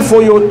easy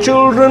for your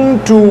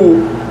children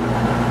to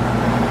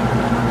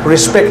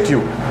respect you.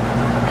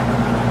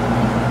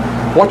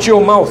 Watch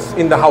your mouth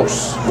in the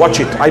house. Watch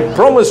it. I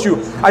promise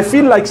you. I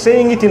feel like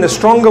saying it in a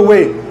stronger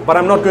way, but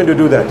I'm not going to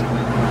do that.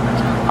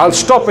 I'll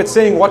stop at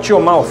saying watch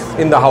your mouth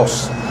in the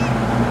house.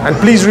 And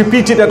please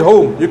repeat it at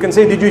home. You can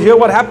say, did you hear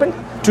what happened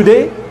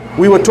today?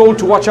 We were told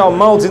to watch our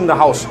mouths in the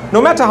house.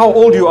 No matter how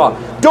old you are.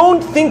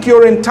 Don't think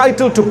you're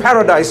entitled to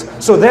paradise,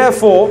 so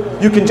therefore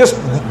you can just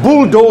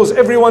bulldoze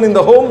everyone in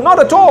the home. Not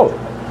at all.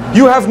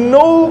 You have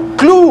no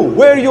clue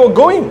where you're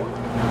going.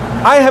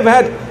 I have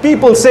had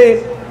people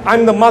say,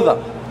 I'm the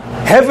mother.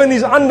 Heaven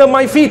is under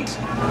my feet.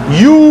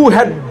 You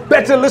had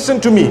better listen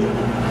to me.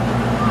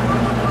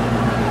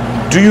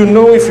 Do you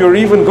know if you're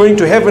even going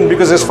to heaven?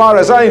 Because as far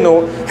as I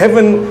know,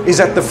 heaven is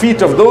at the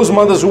feet of those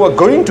mothers who are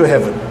going to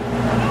heaven.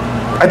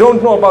 I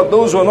don't know about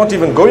those who are not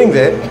even going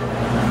there.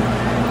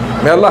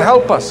 May Allah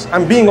help us.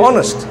 I'm being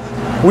honest.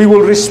 We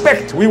will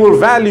respect, we will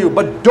value,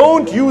 but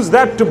don't use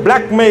that to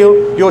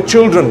blackmail your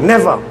children.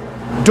 Never.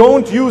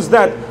 Don't use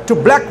that to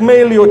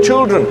blackmail your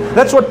children.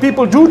 That's what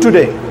people do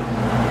today.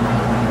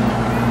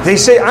 They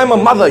say, I'm a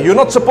mother. You're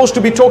not supposed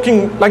to be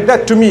talking like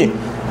that to me.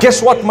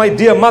 Guess what, my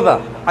dear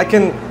mother? I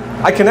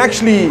can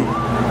actually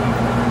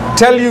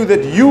tell you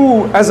that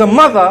you as a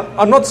mother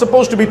are not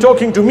supposed to be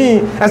talking to me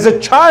as a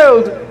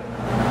child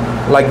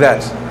like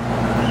that.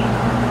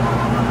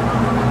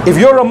 If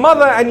you're a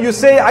mother and you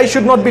say I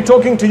should not be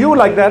talking to you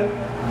like that,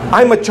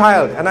 I'm a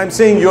child and I'm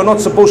saying you're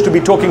not supposed to be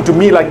talking to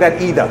me like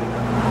that either.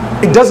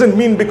 It doesn't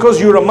mean because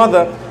you're a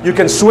mother you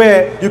can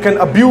swear, you can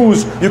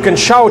abuse, you can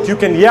shout, you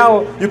can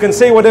yell, you can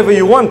say whatever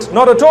you want.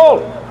 Not at all.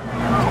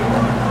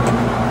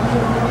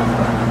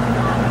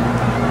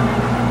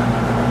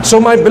 So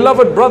my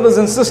beloved brothers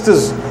and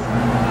sisters,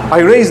 I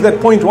raise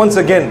that point once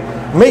again.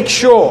 Make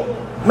sure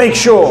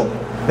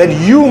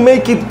that you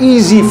make it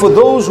easy for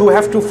those who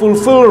have to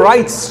fulfill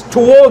rights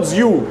towards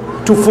you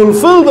to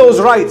fulfill those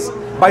rights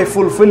by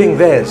fulfilling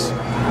theirs.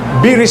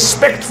 Be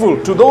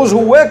respectful to those who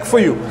work for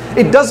you.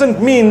 It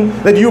doesn't mean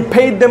that you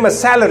paid them a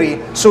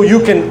salary so you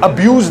can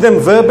abuse them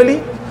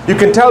verbally. You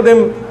can tell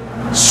them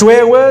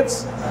swear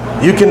words.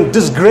 You can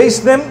disgrace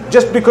them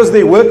just because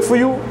they work for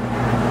you.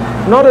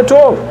 Not at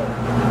all.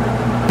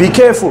 Be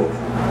careful.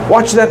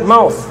 Watch that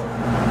mouth.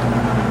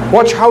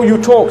 Watch how you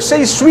talk.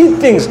 Say sweet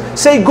things.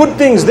 Say good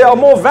things. They are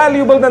more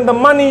valuable than the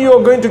money you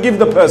are going to give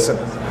the person.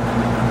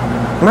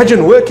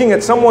 Imagine working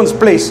at someone's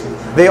place.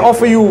 They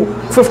offer you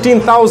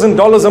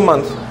 $15,000 a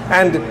month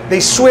and they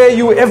swear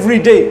you every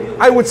day.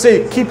 I would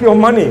say, keep your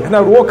money, and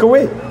I would walk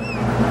away.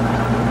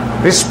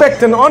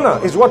 Respect and honor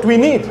is what we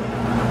need.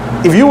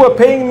 If you were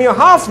paying me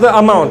half the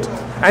amount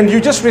and you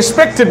just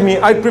respected me,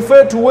 I'd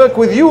prefer to work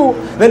with you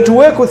than to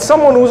work with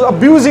someone who's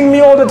abusing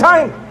me all the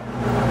time.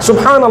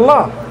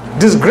 Subhanallah,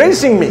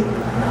 disgracing me.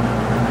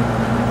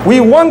 We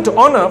want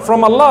honor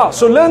from Allah,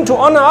 so learn to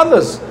honor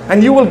others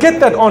and you will get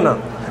that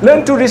honor.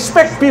 Learn to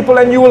respect people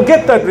and you will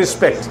get that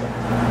respect.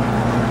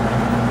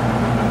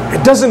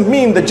 It doesn't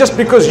mean that just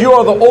because you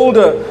are the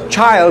older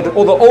child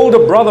or the older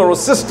brother or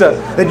sister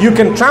that you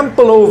can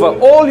trample over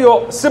all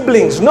your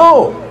siblings.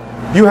 No,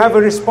 you have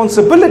a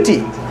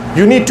responsibility.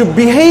 You need to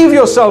behave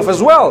yourself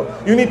as well.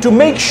 You need to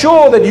make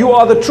sure that you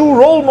are the true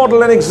role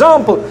model and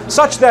example,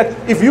 such that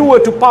if you were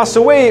to pass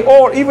away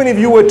or even if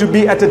you were to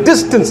be at a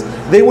distance,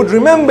 they would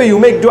remember you,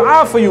 make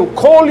dua for you,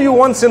 call you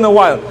once in a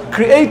while,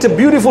 create a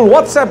beautiful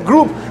WhatsApp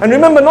group. And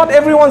remember, not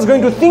everyone's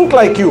going to think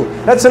like you.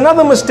 That's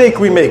another mistake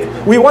we make.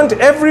 We want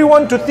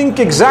everyone to think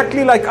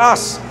exactly like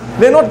us.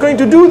 They're not going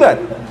to do that.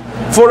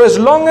 For as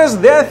long as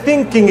their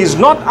thinking is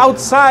not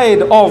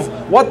outside of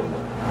what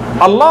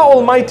Allah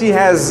Almighty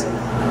has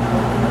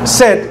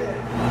said,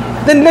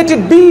 then let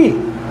it be.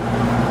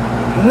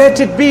 Let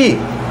it be.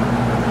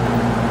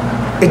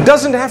 It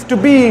doesn't have to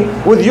be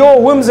with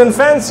your whims and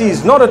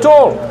fancies, not at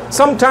all.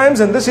 Sometimes,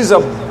 and this is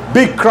a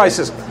big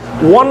crisis,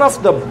 one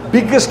of the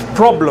biggest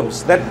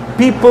problems that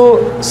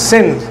people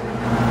send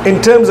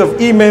in terms of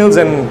emails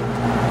and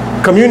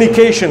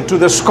communication to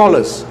the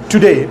scholars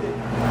today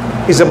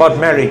is about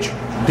marriage.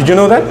 Did you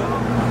know that?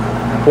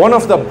 One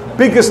of the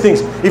biggest things,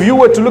 if you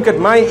were to look at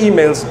my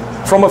emails,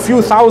 from a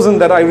few thousand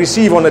that I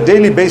receive on a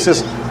daily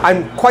basis,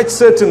 I'm quite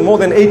certain more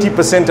than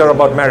 80% are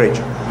about marriage.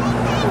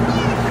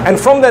 And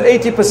from that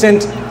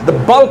 80%, the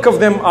bulk of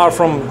them are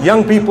from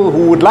young people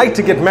who would like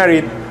to get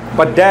married,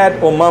 but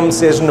dad or mom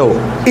says no.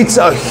 It's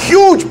a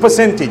huge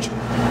percentage.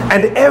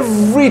 And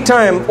every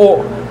time,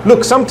 or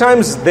look,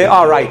 sometimes they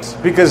are right,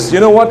 because you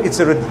know what? It's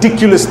a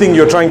ridiculous thing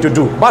you're trying to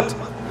do. But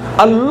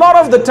a lot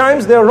of the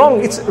times they're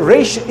wrong. It's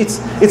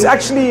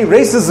actually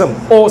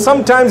racism, or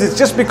sometimes it's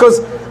just because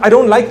I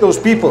don't like those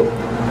people,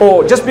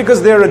 or just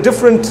because they're a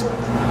different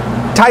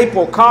type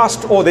or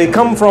caste, or they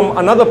come from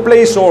another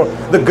place, or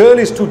the girl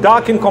is too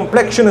dark in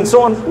complexion and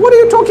so on. What are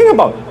you talking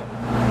about?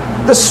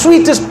 The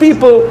sweetest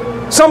people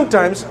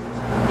sometimes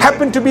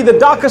happen to be the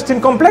darkest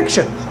in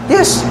complexion.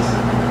 Yes.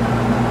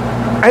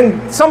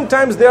 And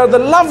sometimes they are the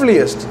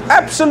loveliest.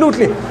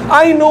 Absolutely.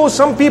 I know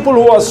some people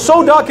who are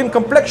so dark in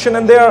complexion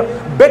and they are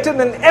better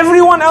than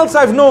everyone else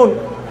I've known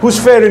who's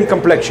fair in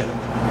complexion.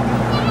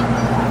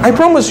 I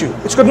promise you,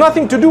 it's got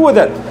nothing to do with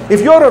that.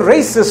 If you're a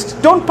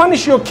racist, don't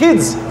punish your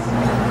kids.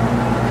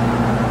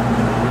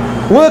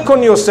 Work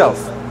on yourself.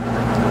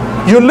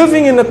 You're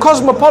living in a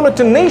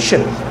cosmopolitan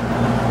nation.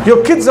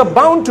 Your kids are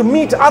bound to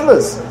meet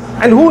others.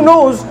 And who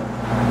knows,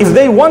 if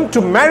they want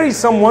to marry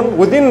someone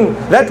within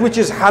that which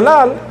is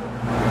halal,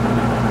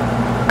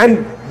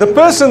 and the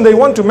person they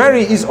want to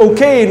marry is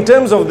okay in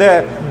terms of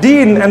their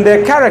deen and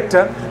their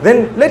character,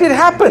 then let it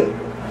happen.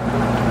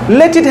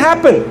 Let it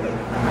happen.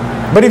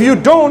 But if you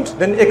don't,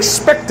 then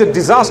expect a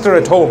disaster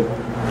at home.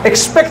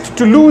 expect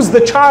to lose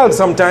the child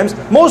sometimes.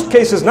 Most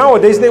cases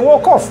nowadays they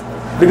walk off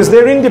because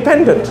they're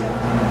independent.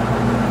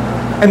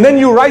 And then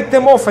you write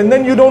them off and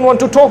then you don't want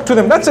to talk to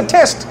them. That's a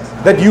test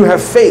that you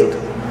have failed.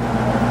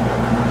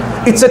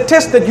 It's a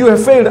test that you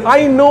have failed.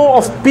 I know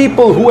of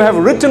people who have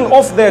written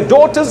off their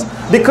daughters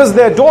because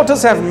their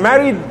daughters have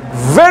married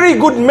very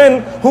good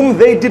men whom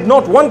they did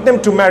not want them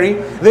to marry.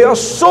 They are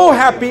so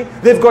happy,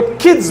 they've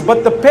got kids,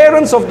 but the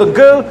parents of the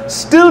girl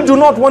still do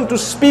not want to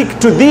speak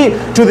to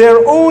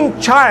their own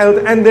child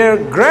and their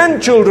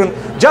grandchildren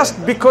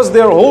just because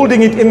they are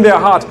holding it in their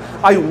heart.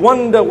 I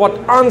wonder what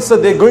answer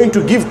they're going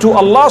to give to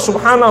Allah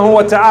subhanahu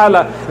wa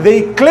ta'ala.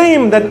 They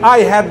claim that I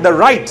had the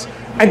right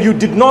and you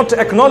did not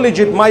acknowledge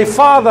it. My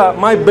father,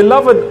 my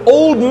beloved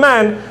old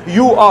man,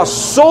 you are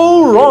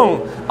so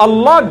wrong.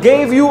 Allah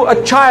gave you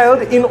a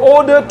child in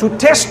order to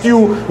test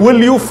you.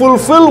 Will you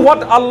fulfill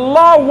what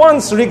Allah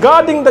wants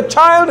regarding the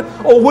child,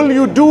 or will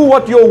you do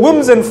what your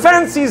whims and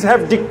fancies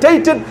have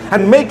dictated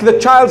and make the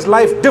child's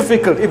life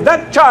difficult? If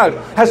that child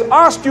has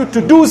asked you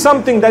to do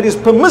something that is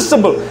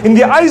permissible in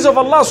the eyes of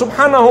Allah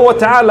subhanahu wa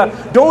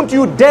ta'ala, don't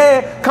you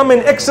dare come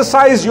and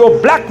exercise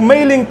your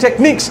blackmailing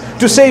techniques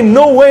to say,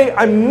 no way,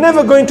 I'm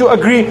never going to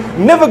agree,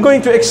 never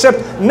going to accept,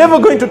 never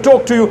going to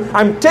talk to you,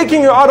 I'm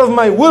taking you out of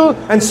my will,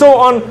 and so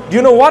on. Do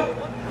you know what?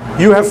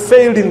 You have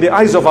failed in the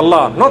eyes of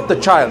Allah, not the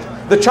child.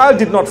 The child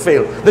did not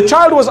fail. The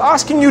child was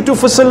asking you to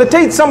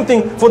facilitate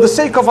something for the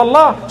sake of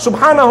Allah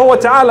subhanahu wa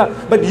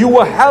ta'ala, but you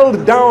were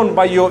held down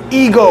by your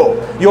ego,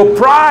 your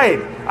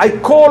pride. I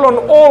call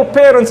on all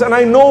parents, and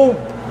I know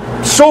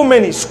so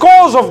many,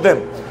 scores of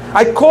them.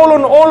 I call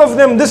on all of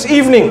them this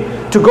evening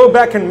to go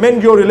back and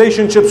mend your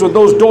relationships with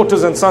those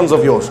daughters and sons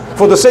of yours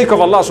for the sake of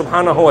Allah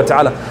subhanahu wa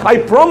ta'ala. I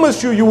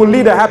promise you, you will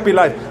lead a happy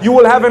life. You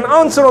will have an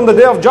answer on the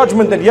day of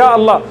judgment that, Ya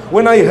Allah,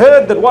 when I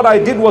heard that what I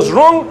did was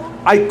wrong,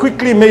 I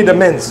quickly made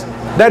amends.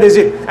 That is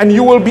it. And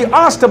you will be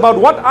asked about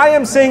what I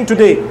am saying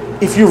today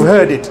if you've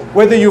heard it,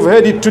 whether you've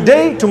heard it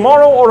today,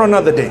 tomorrow, or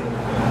another day.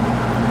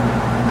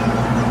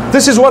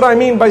 This is what I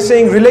mean by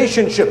saying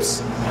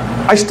relationships.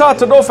 I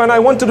started off and I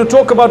wanted to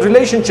talk about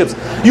relationships.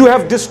 You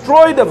have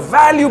destroyed a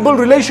valuable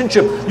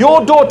relationship.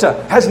 Your daughter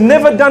has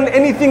never done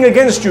anything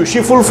against you.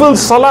 She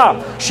fulfills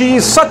salah. She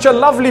is such a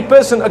lovely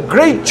person, a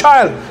great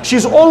child.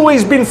 She's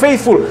always been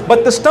faithful.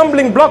 But the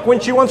stumbling block when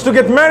she wants to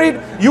get married,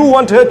 you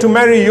want her to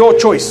marry your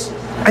choice.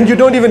 And you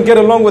don't even get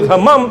along with her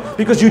mum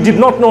because you did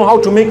not know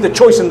how to make the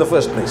choice in the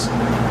first place.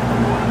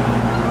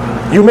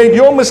 You made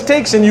your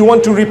mistakes and you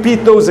want to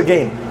repeat those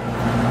again.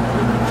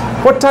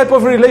 What type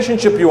of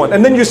relationship you want?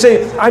 And then you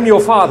say, I'm your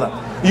father.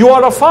 You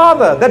are a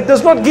father. That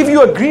does not give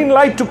you a green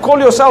light to call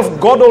yourself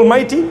God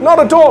Almighty. Not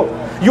at all.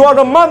 You are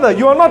a mother.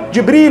 You are not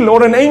Jibreel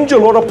or an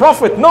angel or a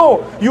prophet.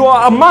 No, you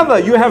are a mother.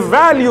 You have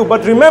value.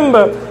 But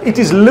remember, it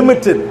is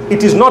limited.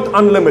 It is not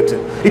unlimited.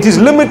 It is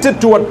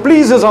limited to what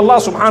pleases Allah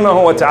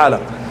subhanahu wa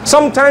ta'ala.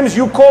 Sometimes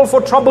you call for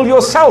trouble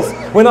yourself.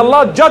 When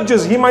Allah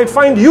judges, He might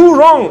find you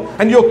wrong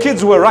and your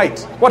kids were right.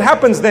 What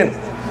happens then?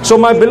 So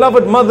my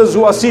beloved mothers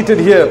who are seated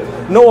here,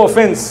 no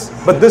offense,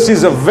 but this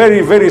is a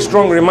very, very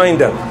strong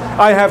reminder.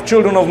 I have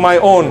children of my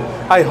own.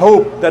 I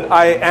hope that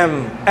I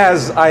am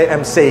as I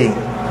am saying.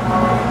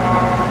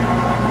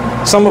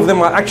 Some of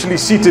them are actually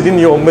seated in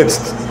your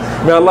midst.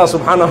 May Allah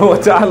subhanahu wa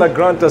ta'ala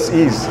grant us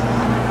ease.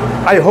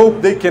 I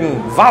hope they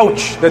can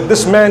vouch that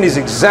this man is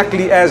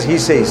exactly as he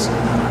says.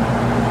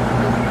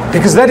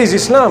 Because that is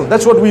Islam.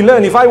 That's what we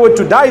learn. If I were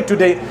to die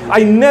today,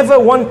 I never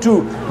want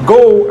to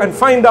go and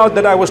find out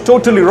that I was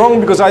totally wrong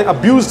because I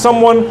abused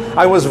someone,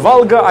 I was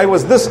vulgar, I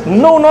was this.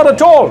 No, not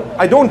at all.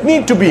 I don't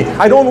need to be.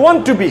 I don't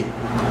want to be.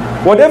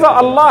 Whatever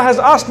Allah has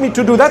asked me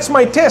to do, that's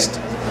my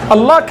test.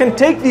 Allah can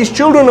take these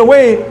children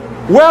away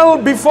well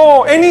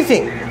before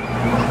anything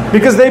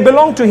because they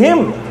belong to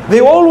Him. They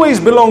always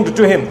belonged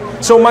to Him.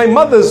 So my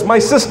mothers, my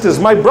sisters,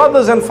 my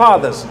brothers and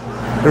fathers,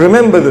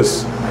 remember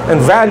this. And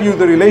value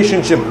the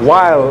relationship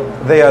while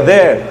they are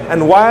there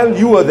and while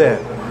you are there.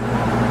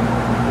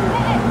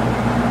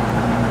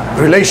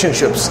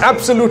 Relationships,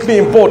 absolutely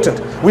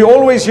important. We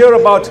always hear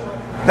about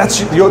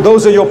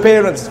those are your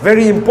parents,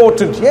 very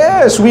important.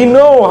 Yes, we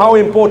know how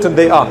important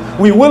they are.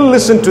 We will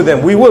listen to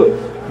them. We will.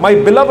 My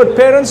beloved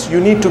parents,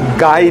 you need to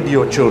guide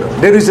your children.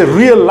 There is a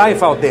real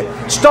life out there.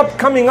 Stop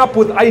coming up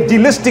with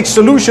idealistic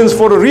solutions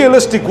for a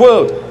realistic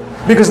world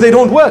because they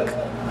don't work.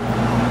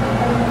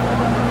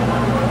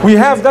 We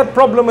have that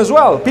problem as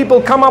well.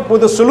 People come up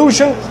with a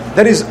solution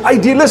that is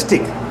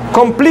idealistic,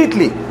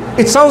 completely.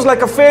 It sounds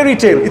like a fairy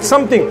tale. It's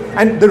something.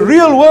 And the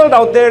real world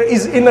out there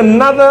is in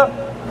another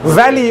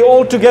valley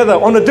altogether,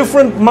 on a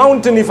different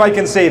mountain, if I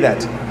can say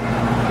that.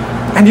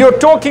 And you're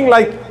talking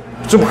like,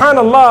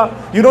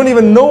 subhanallah, you don't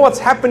even know what's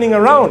happening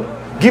around.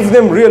 Give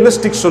them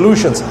realistic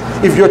solutions.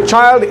 If your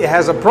child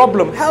has a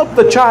problem, help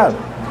the child.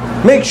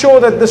 Make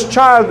sure that this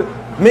child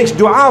makes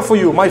dua for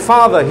you. My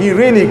father, he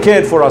really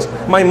cared for us.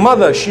 My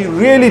mother, she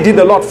really did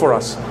a lot for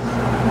us.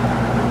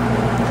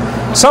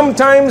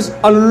 Sometimes,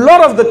 a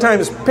lot of the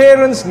times,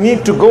 parents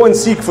need to go and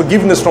seek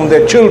forgiveness from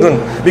their children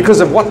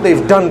because of what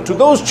they've done to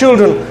those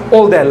children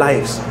all their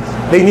lives.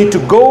 They need to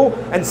go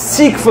and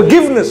seek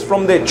forgiveness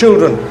from their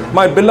children.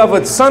 My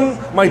beloved son,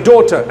 my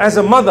daughter, as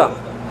a mother,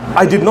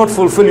 I did not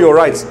fulfill your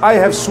rights. I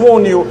have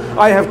sworn you,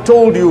 I have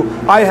told you,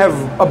 I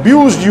have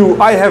abused you,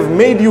 I have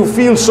made you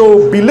feel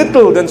so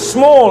belittled and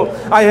small.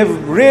 I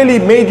have really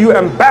made you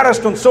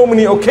embarrassed on so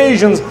many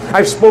occasions.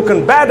 I've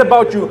spoken bad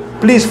about you.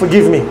 Please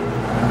forgive me.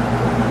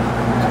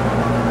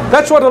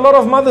 That's what a lot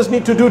of mothers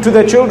need to do to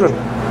their children.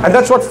 And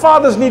that's what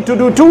fathers need to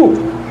do too.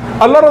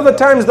 A lot of the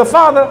times the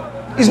father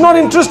is not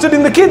interested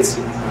in the kids,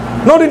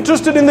 not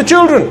interested in the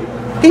children.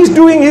 He's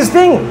doing his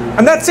thing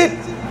and that's it.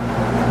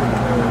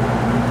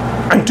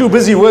 I'm too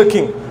busy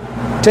working.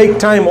 Take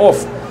time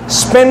off.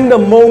 Spend a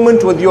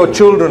moment with your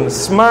children.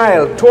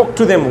 Smile, talk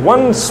to them.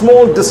 One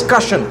small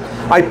discussion.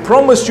 I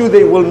promise you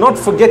they will not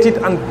forget it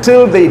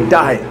until they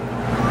die.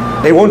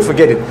 They won't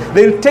forget it.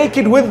 They'll take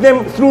it with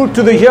them through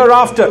to the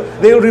hereafter.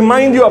 They'll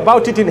remind you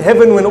about it in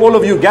heaven when all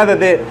of you gather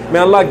there. May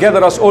Allah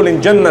gather us all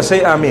in Jannah.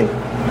 Say Ameen.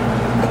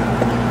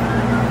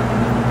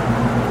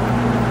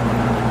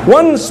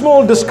 One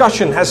small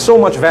discussion has so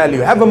much value.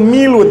 Have a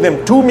meal with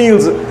them. 2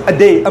 meals a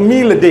day. A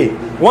meal a day.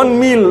 1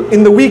 meal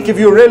in the week if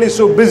you're really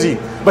so busy.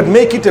 But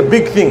make it a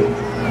big thing.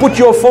 Put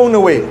your phone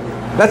away.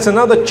 That's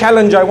another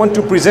challenge I want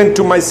to present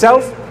to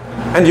myself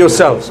and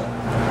yourselves.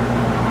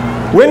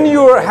 When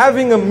you're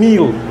having a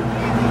meal,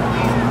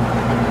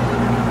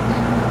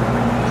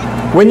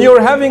 when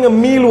you're having a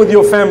meal with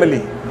your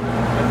family,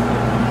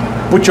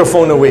 put your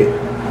phone away.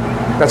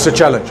 That's a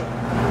challenge.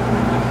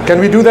 Can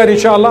we do that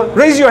inshallah?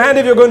 Raise your hand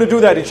if you're going to do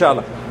that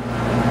inshallah.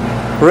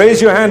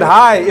 Raise your hand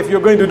high if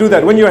you're going to do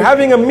that. When you're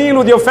having a meal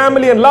with your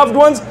family and loved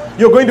ones,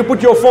 you're going to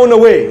put your phone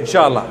away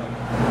inshallah.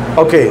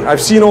 Okay,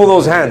 I've seen all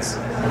those hands.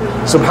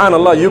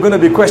 Subhanallah, you're going to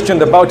be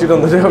questioned about it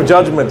on the day of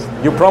judgment.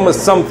 You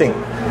promised something.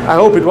 I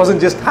hope it wasn't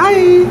just hi,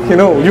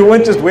 you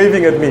weren't just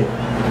waving at me.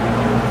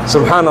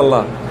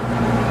 Subhanallah.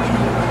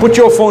 Put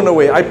your phone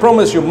away. I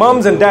promise you,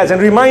 moms and dads,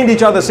 and remind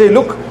each other, say,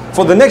 look,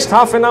 for the next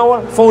half an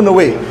hour, phone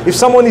away. If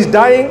someone is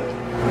dying,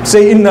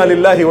 say, Inna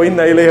lillahi wa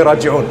inna ilayhi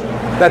raji'un.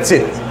 That's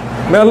it.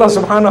 May Allah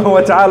subhanahu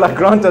wa ta'ala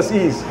grant us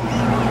ease.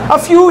 A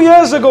few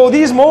years ago,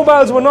 these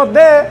mobiles were not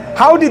there.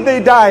 How did they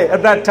die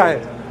at that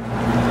time?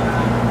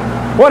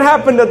 What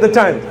happened at the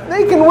time?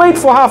 They can wait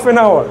for half an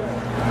hour.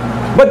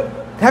 But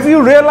have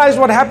you realized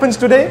what happens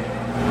today?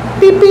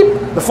 Beep,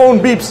 beep. The phone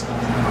beeps.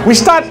 We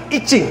start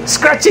itching,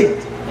 scratching.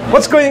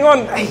 What's going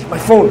on? Hey, my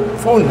phone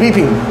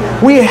beeping.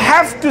 We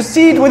have to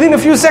see it within a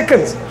few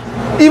seconds.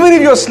 Even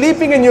if you're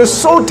sleeping and you're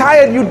so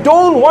tired, you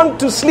don't want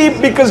to sleep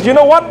because you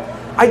know what?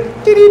 I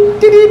did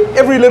it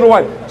every little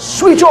while.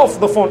 Switch off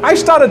the phone. I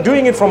started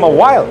doing it from a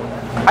while.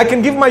 I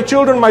can give my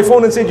children my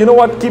phone and say, you know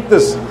what? Keep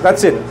this.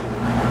 That's it.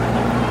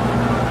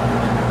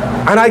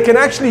 And I can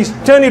actually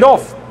turn it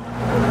off.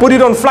 Put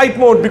it on flight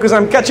mode because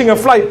I'm catching a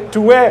flight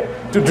to where?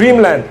 To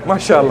dreamland.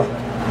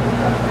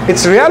 MashaAllah.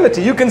 It's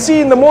reality. You can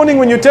see in the morning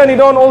when you turn it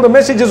on, all the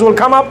messages will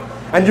come up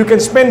and you can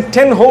spend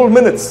 10 whole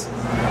minutes.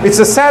 It's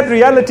a sad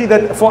reality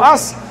that for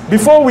us,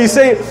 before we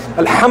say,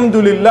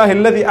 Alhamdulillah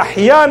alladhi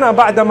ahyana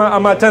ba'dama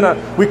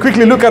amatana, we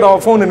quickly look at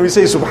our phone and we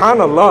say,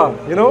 Subhanallah,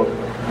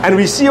 and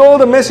we see all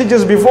the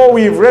messages before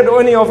we've read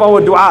any of our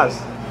du'as.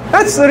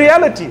 That's the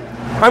reality.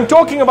 I'm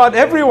talking about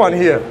everyone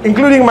here,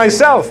 including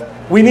myself.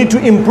 We need to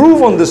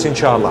improve on this,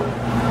 inshallah.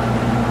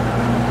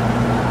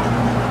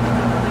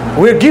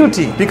 We're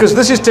guilty because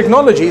this is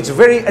technology. It's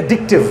very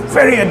addictive,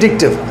 very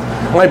addictive.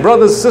 My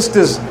brothers,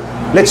 sisters,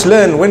 let's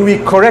learn when we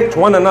correct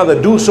one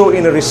another, do so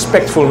in a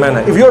respectful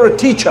manner. If you're a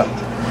teacher,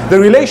 the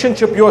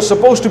relationship you're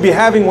supposed to be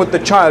having with the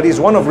child is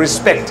one of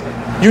respect.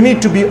 You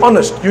need to be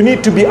honest. You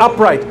need to be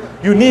upright.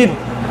 You need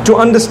to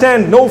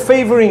understand no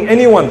favoring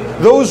anyone.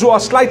 Those who are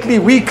slightly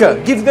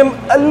weaker, give them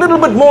a little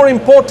bit more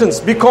importance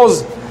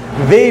because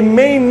they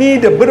may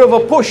need a bit of a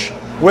push.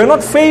 We're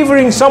not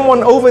favoring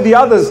someone over the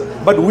others,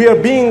 but we are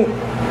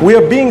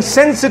being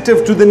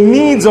sensitive to the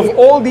needs of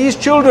all these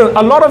children.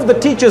 A lot of the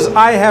teachers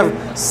I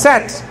have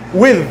sat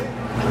with,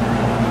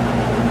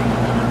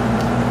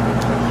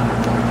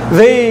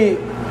 they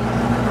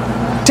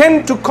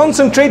tend to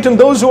concentrate on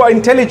those who are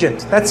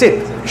intelligent. That's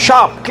it.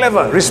 Sharp,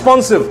 clever,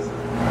 responsive.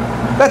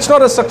 That's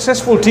not a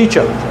successful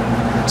teacher.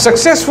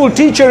 Successful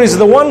teacher is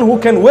the one who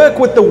can work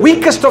with the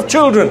weakest of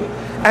children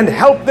and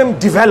help them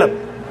develop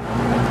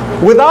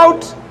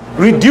without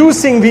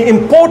reducing the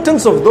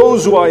importance of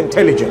those who are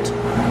intelligent.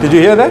 Did you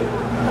hear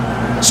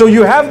that? So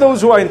you have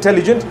those who are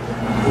intelligent,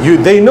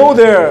 they know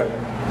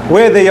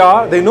where they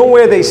are, they know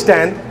where they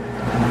stand,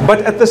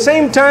 but at the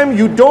same time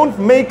you don't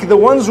make the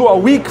ones who are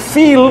weak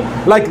feel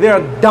like they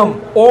are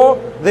dumb or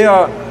they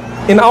are,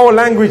 in our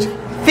language,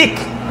 thick.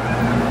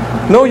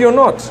 No, you're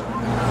not.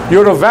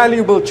 You're a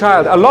valuable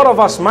child. A lot of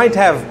us might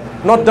have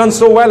not done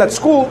so well at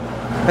school,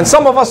 and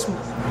some of us,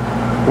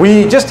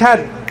 we just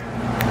had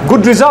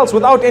good results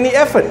without any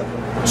effort.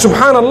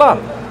 Subhanallah.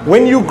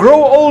 When you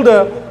grow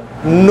older,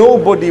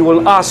 nobody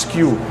will ask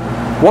you,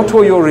 what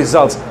were your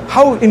results?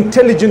 How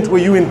intelligent were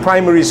you in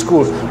primary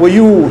school? Were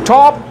you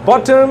top,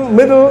 bottom,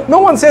 middle? No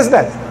one says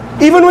that.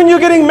 Even when you're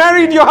getting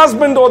married, your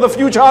husband or the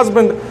future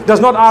husband does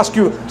not ask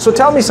you, so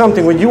tell me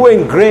something, when you were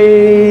in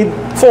grade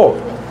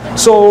 4,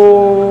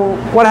 so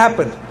what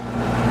happened?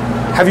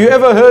 Have you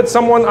ever heard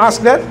someone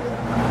ask that?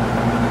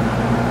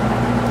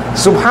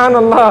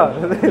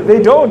 Subhanallah,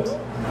 they don't.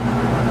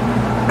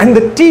 And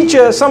the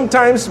teacher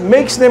sometimes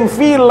makes them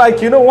feel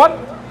like, you know what?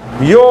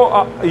 You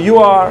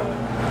are,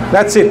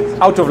 that's it,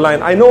 out of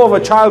line. I know of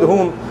a child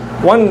whom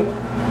one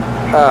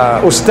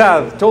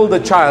ustad told the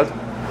child,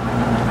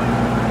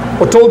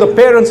 or told the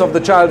parents of the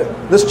child,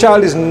 this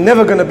child is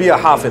never going to be a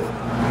hafid.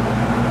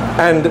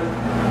 And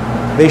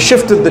they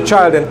shifted the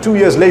child, and 2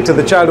 years later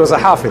the child was a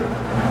hafid.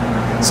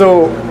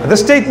 So the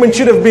statement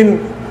should have been,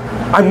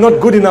 I'm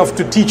not good enough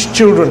to teach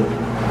children.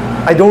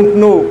 I don't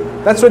know.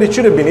 That's what it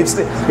should have been. It's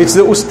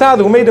the ustad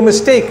who made a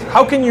mistake.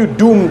 How can you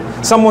doom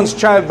someone's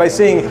child by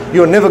saying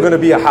you're never going to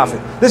be a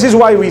hafid? This is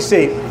why we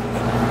say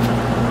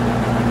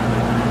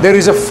there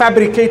is a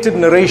fabricated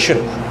narration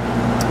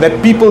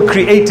that people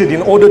created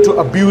in order to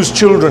abuse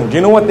children. Do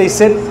you know what they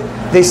said?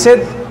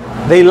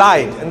 They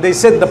lied. And they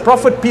said, the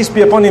Prophet, peace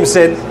be upon him,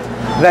 said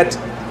that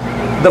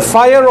the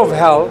fire of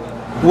hell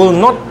will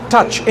not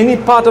touch any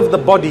part of the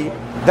body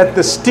that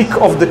the stick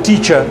of the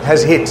teacher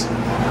has hit.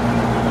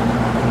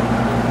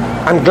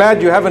 I'm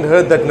glad you haven't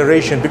heard that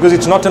narration, because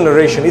it's not a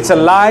narration. It's a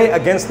lie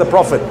against the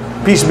Prophet,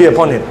 peace be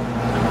upon him.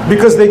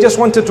 Because they just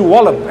wanted to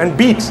wallop and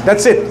beat.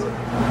 That's it.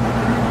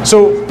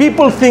 So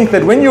people think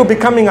that when you're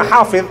becoming a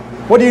hafid,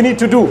 what do you need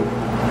to do?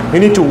 You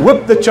need to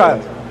whip the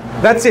child.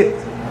 That's it.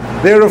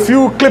 There are a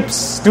few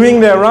clips doing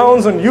their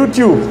rounds on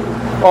YouTube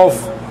of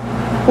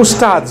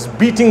ustads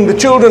beating the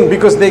children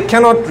because they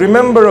cannot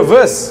remember a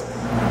verse.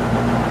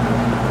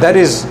 That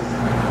is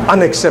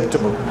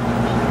unacceptable.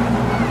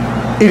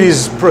 It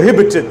is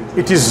prohibited.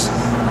 It is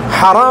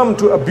haram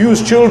to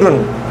abuse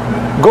children.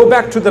 Go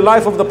back to the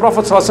life of the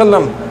Prophet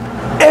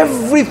ﷺ.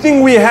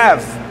 Everything we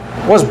have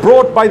was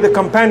brought by the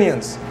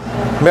companions.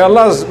 May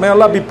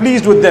Allah be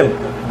pleased with them.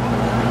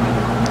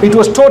 It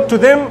was taught to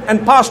them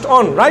and passed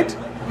on, right?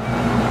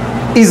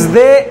 Is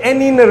there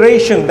any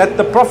narration that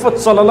the Prophet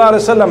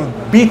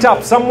ﷺ beat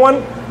up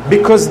someone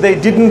because they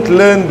didn't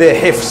learn their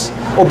hifz,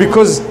 or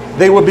because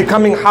they were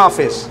becoming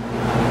hafiz?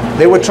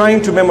 They were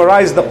trying to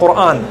memorize the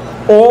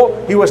Quran,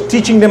 or he was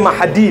teaching them a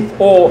hadith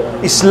or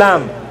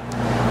Islam.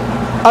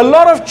 A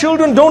lot of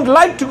children don't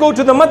like to go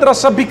to the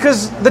madrasa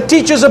because the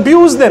teachers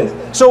abuse them.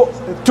 So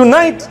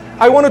tonight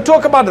I want to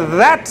talk about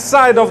that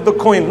side of the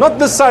coin, not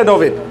this side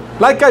of it.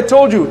 Like I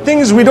told you,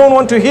 things we don't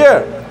want to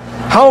hear.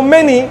 How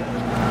many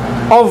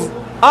of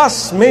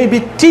us may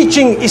be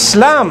teaching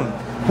Islam?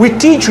 We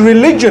teach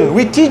religion,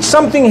 we teach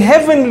something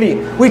heavenly,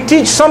 we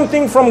teach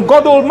something from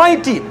God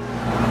Almighty,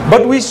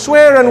 but we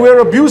swear and we're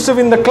abusive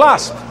in the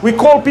class. We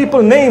call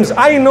people names.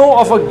 I know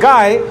of a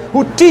guy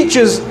who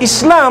teaches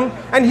Islam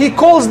and he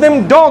calls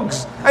them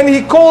dogs, and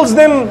he calls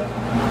them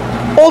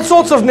all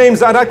sorts of names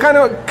that I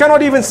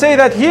cannot even say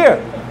that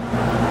here.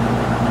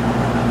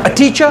 A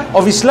teacher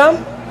of Islam?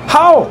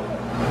 How?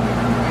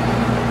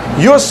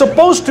 You're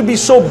supposed to be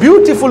so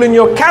beautiful in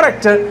your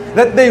character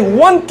that they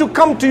want to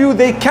come to you,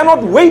 they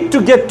cannot wait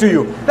to get to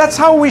you. That's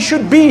how we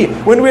should be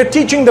when we're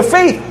teaching the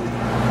faith.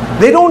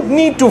 They don't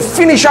need to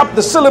finish up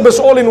the syllabus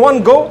all in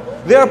one go.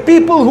 There are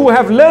people who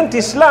have learnt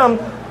Islam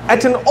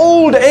at an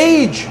old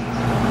age.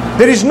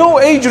 There is no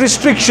age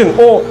restriction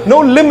or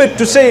no limit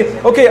to say,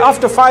 okay,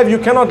 after 5 you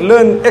cannot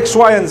learn X,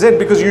 Y and Z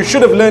because you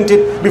should have learnt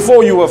it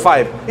before you were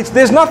 5.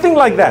 There's nothing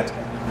like that.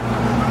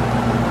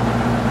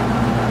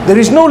 There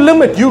is no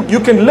limit. You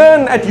can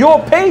learn at your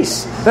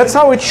pace. That's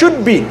how it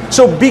should be.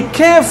 So be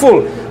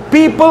careful.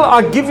 People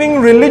are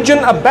giving religion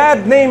a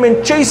bad name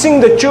and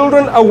chasing the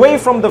children away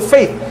from the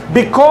faith,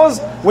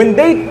 because when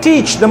they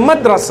teach the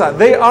madrasa,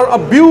 they are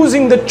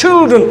abusing the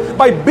children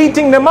by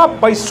beating them up,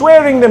 by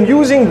swearing them,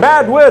 using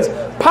bad words,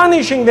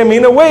 punishing them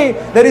in a way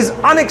that is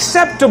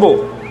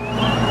unacceptable.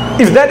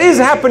 If that is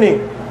happening,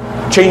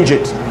 change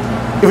it.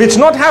 If it's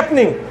not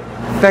happening,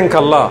 thank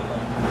Allah.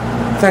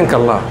 Thank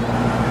Allah.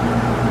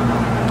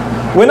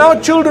 When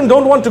our children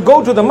don't want to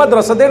go to the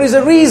madrasa, there is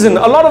a reason.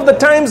 A lot of the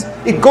times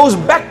it goes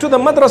back to the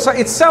madrasa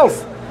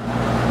itself.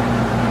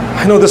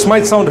 I know this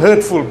might sound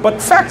hurtful,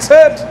 but facts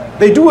hurt.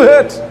 They do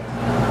hurt.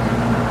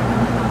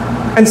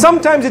 And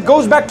sometimes it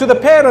goes back to the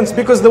parents,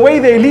 because the way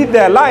they lead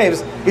their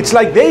lives, it's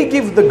like they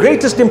give the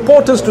greatest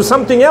importance to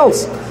something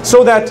else.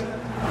 So that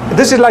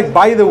this is like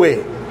by the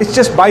way. It's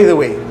just by the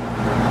way.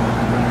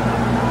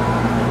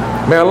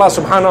 May Allah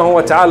subhanahu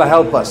wa ta'ala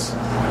help us.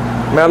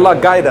 May Allah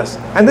guide us.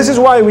 And this is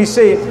why we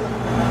say,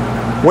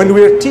 when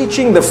we are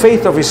teaching the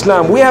faith of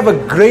Islam, we have a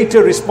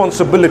greater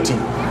responsibility.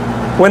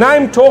 When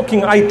I'm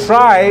talking, I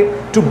try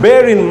to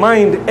bear in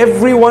mind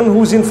everyone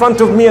who's in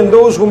front of me and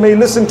those who may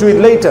listen to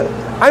it later.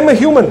 I'm a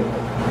human.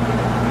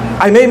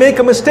 I may make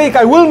a mistake.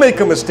 I will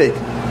make a mistake.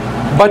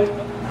 But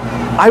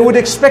I would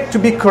expect to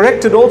be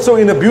corrected also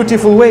in a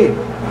beautiful way.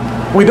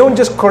 We don't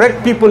just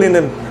correct people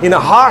in a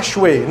harsh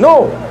way.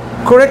 No.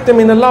 Correct them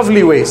in a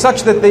lovely way,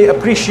 such that they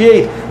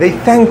appreciate, they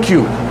thank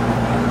you.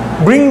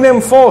 Bring them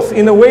forth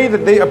in a way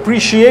that they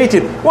appreciate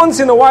it. Once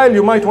in a while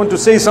you might want to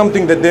say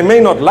something that they may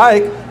not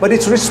like, but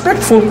it's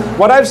respectful.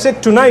 What I've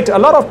said tonight, a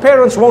lot of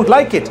parents won't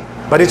like it,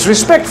 but it's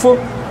respectful.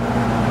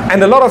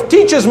 And a lot of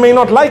teachers may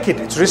not like it.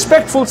 It's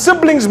respectful.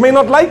 Siblings may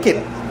not like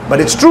it, but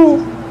it's true.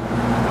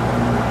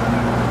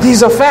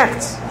 These are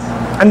facts.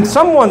 And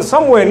someone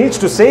somewhere needs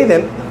to say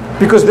them,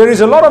 because there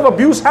is a lot of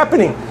abuse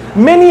happening.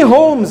 Many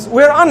homes,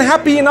 we're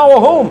unhappy in our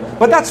home,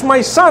 but that's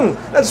my son,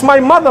 that's my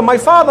mother, my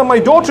father, my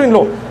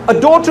daughter-in-law. A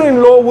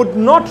daughter-in-law would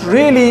not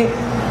really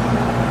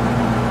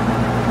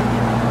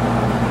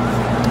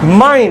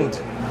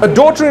mind. A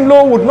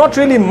daughter-in-law would not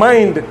really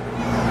mind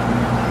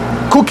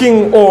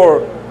cooking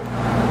or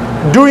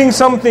doing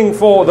something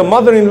for the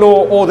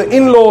mother-in-law or the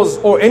in-laws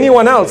or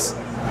anyone else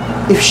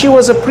if she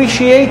was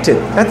appreciated.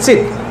 That's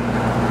it.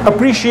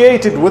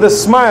 Appreciated with a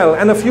smile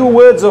and a few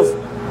words of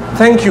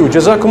thank you,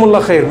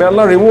 Jazakumullah khair, may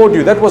Allah reward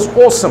you, that was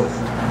awesome,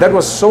 that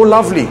was so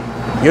lovely.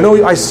 You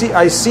know, I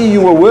see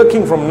you were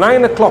working from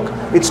 9 o'clock,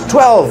 it's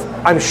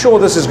 12, I'm sure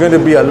this is going to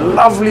be a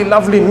lovely,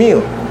 lovely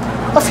meal.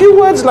 A few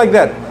words like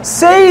that.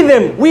 Say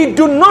them. We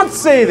do not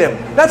say them.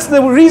 That's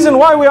the reason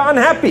why we are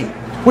unhappy.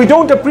 We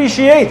don't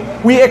appreciate.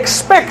 We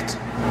expect.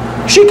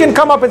 She can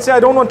come up and say, I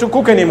don't want to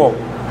cook anymore.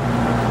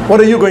 What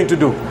are you going to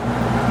do?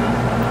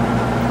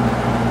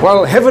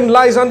 Well, heaven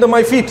lies under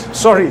my feet.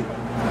 Sorry,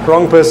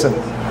 wrong person.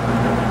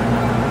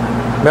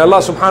 May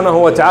Allah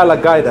subhanahu wa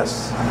ta'ala guide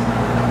us.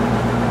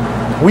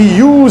 We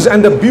use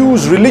and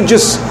abuse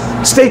religious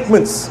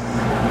statements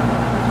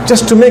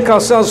just to make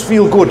ourselves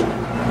feel good.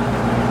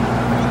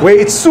 Where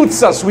it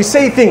suits us, we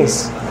say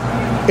things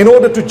in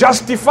order to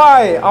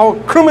justify our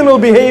criminal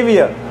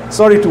behavior.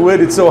 Sorry to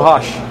word it so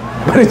harsh,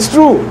 but it's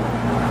true.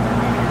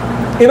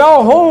 In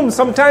our homes,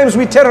 sometimes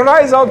we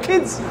terrorize our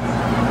kids.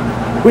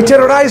 We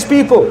terrorize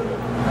people.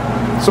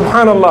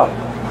 Subhanallah.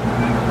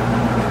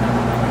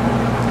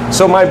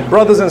 So my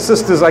brothers and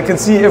sisters, I can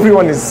see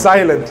everyone is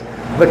silent.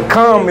 The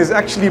calm is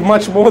actually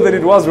much more than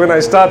it was when I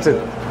started.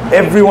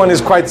 Everyone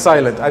is quite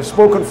silent. I've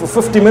spoken for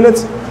 50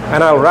 minutes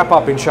and I'll wrap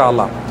up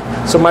inshallah.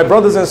 So my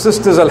brothers and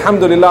sisters,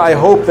 alhamdulillah, I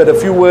hope that a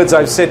few words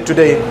I've said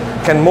today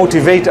can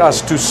motivate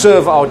us to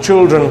serve our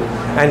children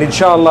and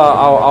inshallah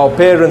our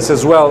parents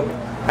as well.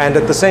 And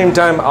at the same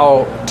time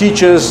our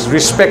teachers,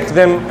 respect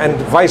them, and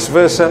vice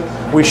versa.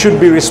 We should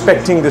be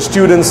respecting the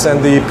students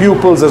and the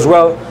pupils as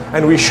well.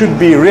 And we should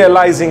be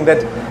realizing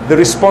that the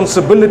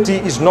responsibility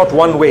is not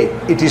one way,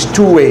 it is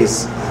two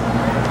ways.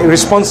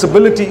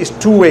 Responsibility is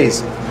two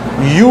ways.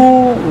 You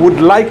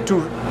would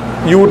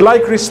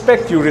like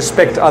respect, you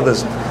respect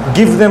others.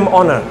 Give them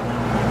honor.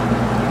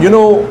 You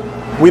know,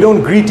 we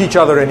don't greet each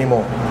other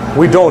anymore.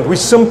 We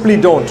simply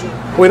don't.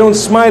 We don't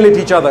smile at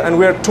each other, and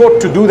we're taught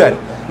to do that.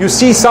 You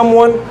see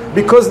someone,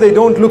 because they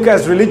don't look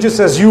as religious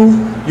as you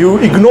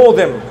ignore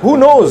them. Who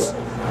knows?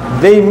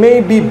 They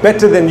may be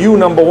better than you,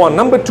 number one.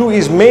 Number two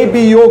is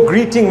maybe your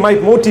greeting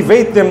might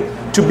motivate them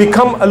to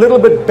become a little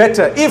bit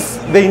better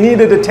if they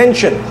needed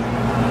attention.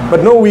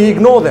 But no, we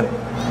ignore them.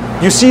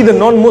 You see the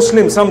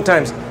non-Muslims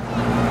sometimes.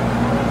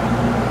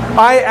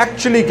 I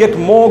actually get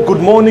more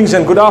good mornings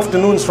and good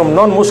afternoons from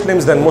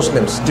non-Muslims than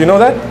Muslims. Do you know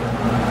that?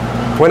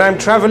 When I'm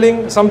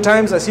traveling,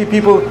 sometimes I see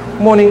people,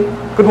 morning,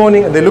 good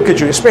morning, and they look at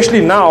you.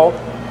 Especially now,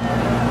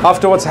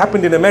 after what's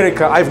happened in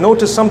America, I've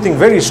noticed something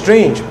very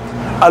strange.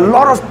 A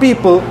lot of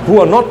people who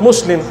are not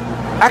Muslim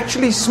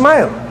actually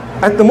smile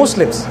at the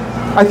Muslims.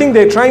 I think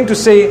they're trying to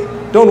say,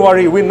 don't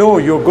worry, we know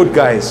you're good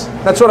guys.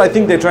 That's what I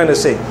think they're trying to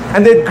say.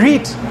 And they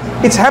greet.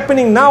 It's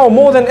happening now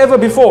more than ever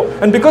before.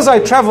 And because I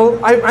travel,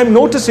 I'm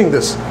noticing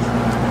this.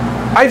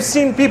 I've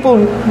seen people,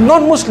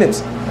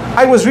 non-Muslims.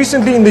 I was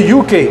recently in the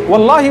UK.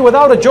 Wallahi,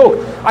 without a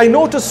joke, I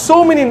noticed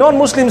so many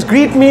non-Muslims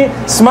greet me,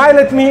 smile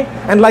at me,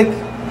 and like,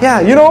 yeah,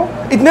 you know,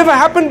 it never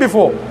happened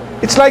before.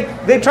 It's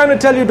like they're trying to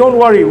tell you, don't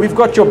worry, we've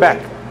got your back.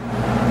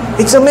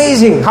 It's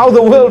amazing how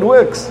the world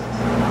works.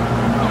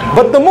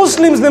 But the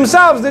Muslims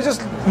themselves, they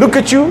just look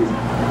at you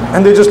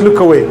and they just look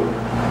away.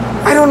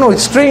 I don't know,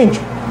 it's strange.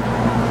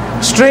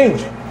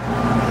 Strange.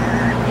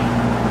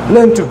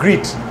 Learn to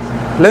greet.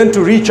 Learn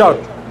to reach out.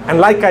 And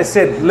like I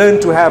said,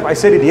 learn to have, I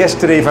said it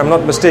yesterday if I'm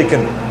not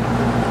mistaken,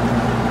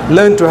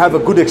 learn to have a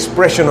good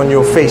expression on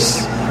your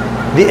face.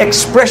 The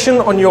expression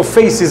on your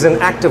face is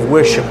an act of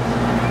worship.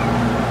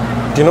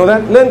 Do you know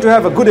that? Learn to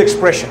have a good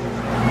expression.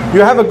 You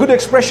have a good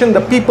expression,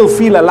 the people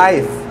feel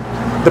alive.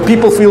 The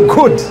people feel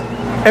good.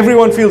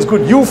 Everyone feels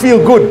good. You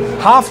feel good.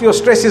 Half your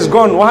stress is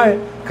gone. Why?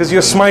 Because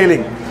you're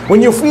smiling.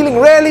 When you're feeling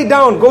really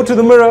down, go to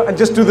the mirror and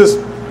just do this.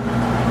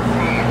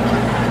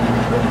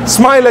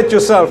 Smile at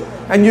yourself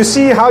and you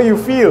see how you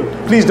feel.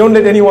 Please don't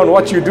let anyone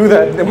watch you do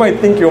that. They might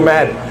think you're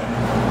mad.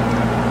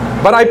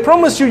 But I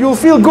promise you, you'll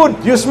feel good.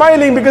 You're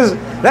smiling because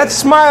that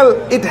smile,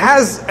 it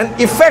has an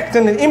effect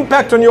and an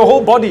impact on your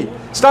whole body.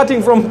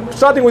 Starting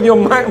with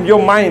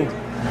your mind.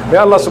 May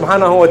Allah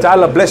subhanahu wa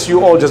ta'ala bless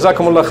you all.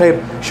 Jazakumullah khair.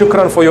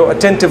 Shukran for your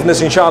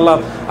attentiveness,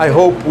 inshallah. I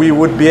hope we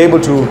would be able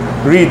to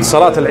read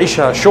Salat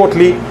al-Isha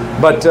shortly.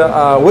 But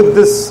with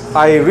this,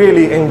 I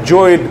really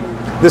enjoyed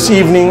this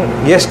evening,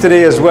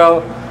 yesterday as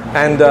well.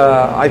 And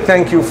I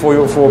thank you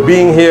for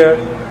being here,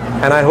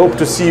 and I hope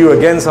to see you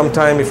again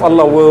sometime if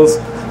Allah wills.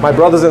 My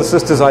brothers and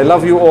sisters, I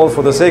love you all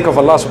for the sake of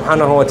Allah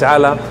subhanahu wa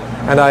ta'ala,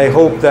 and I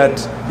hope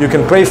that you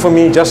can pray for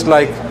me just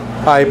like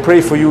I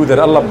pray for you, that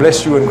Allah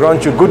bless you and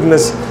grant you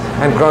goodness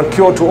and grant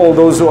cure to all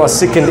those who are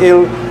sick and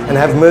ill, and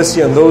have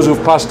mercy on those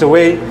who've passed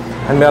away.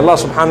 And may Allah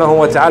subhanahu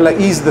wa ta'ala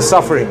ease the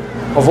suffering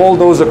of all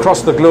those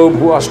across the globe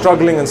who are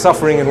struggling and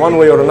suffering in one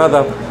way or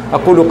another.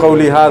 أقول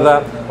قولي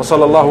هذا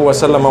وصلى الله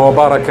وسلم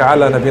وبارك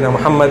على نبينا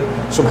محمد.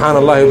 سبحان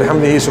الله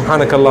وبحمده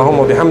سبحانك اللهم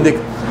وبحمدك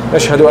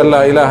نشهد أن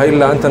لا إله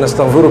إلا أنت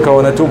نستغفرك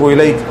ونتوب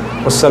إليك.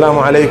 والسلام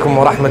عليكم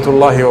ورحمة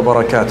الله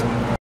وبركاته.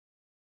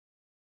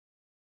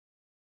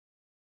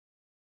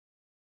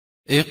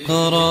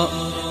 اقرأ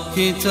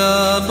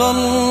كتاب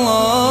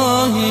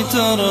الله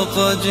ترق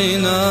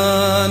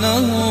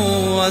جنانه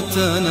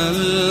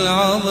وتنل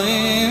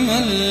عظيم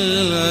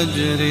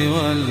الأجر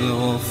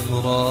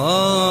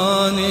والغفران.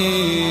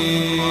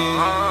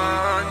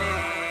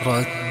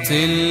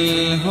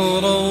 رتله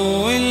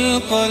روي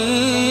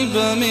القلب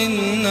من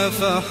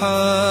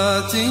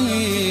نفحاته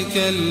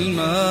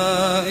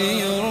كالماء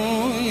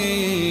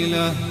يروي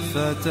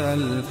لهفة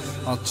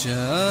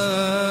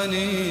العطشان.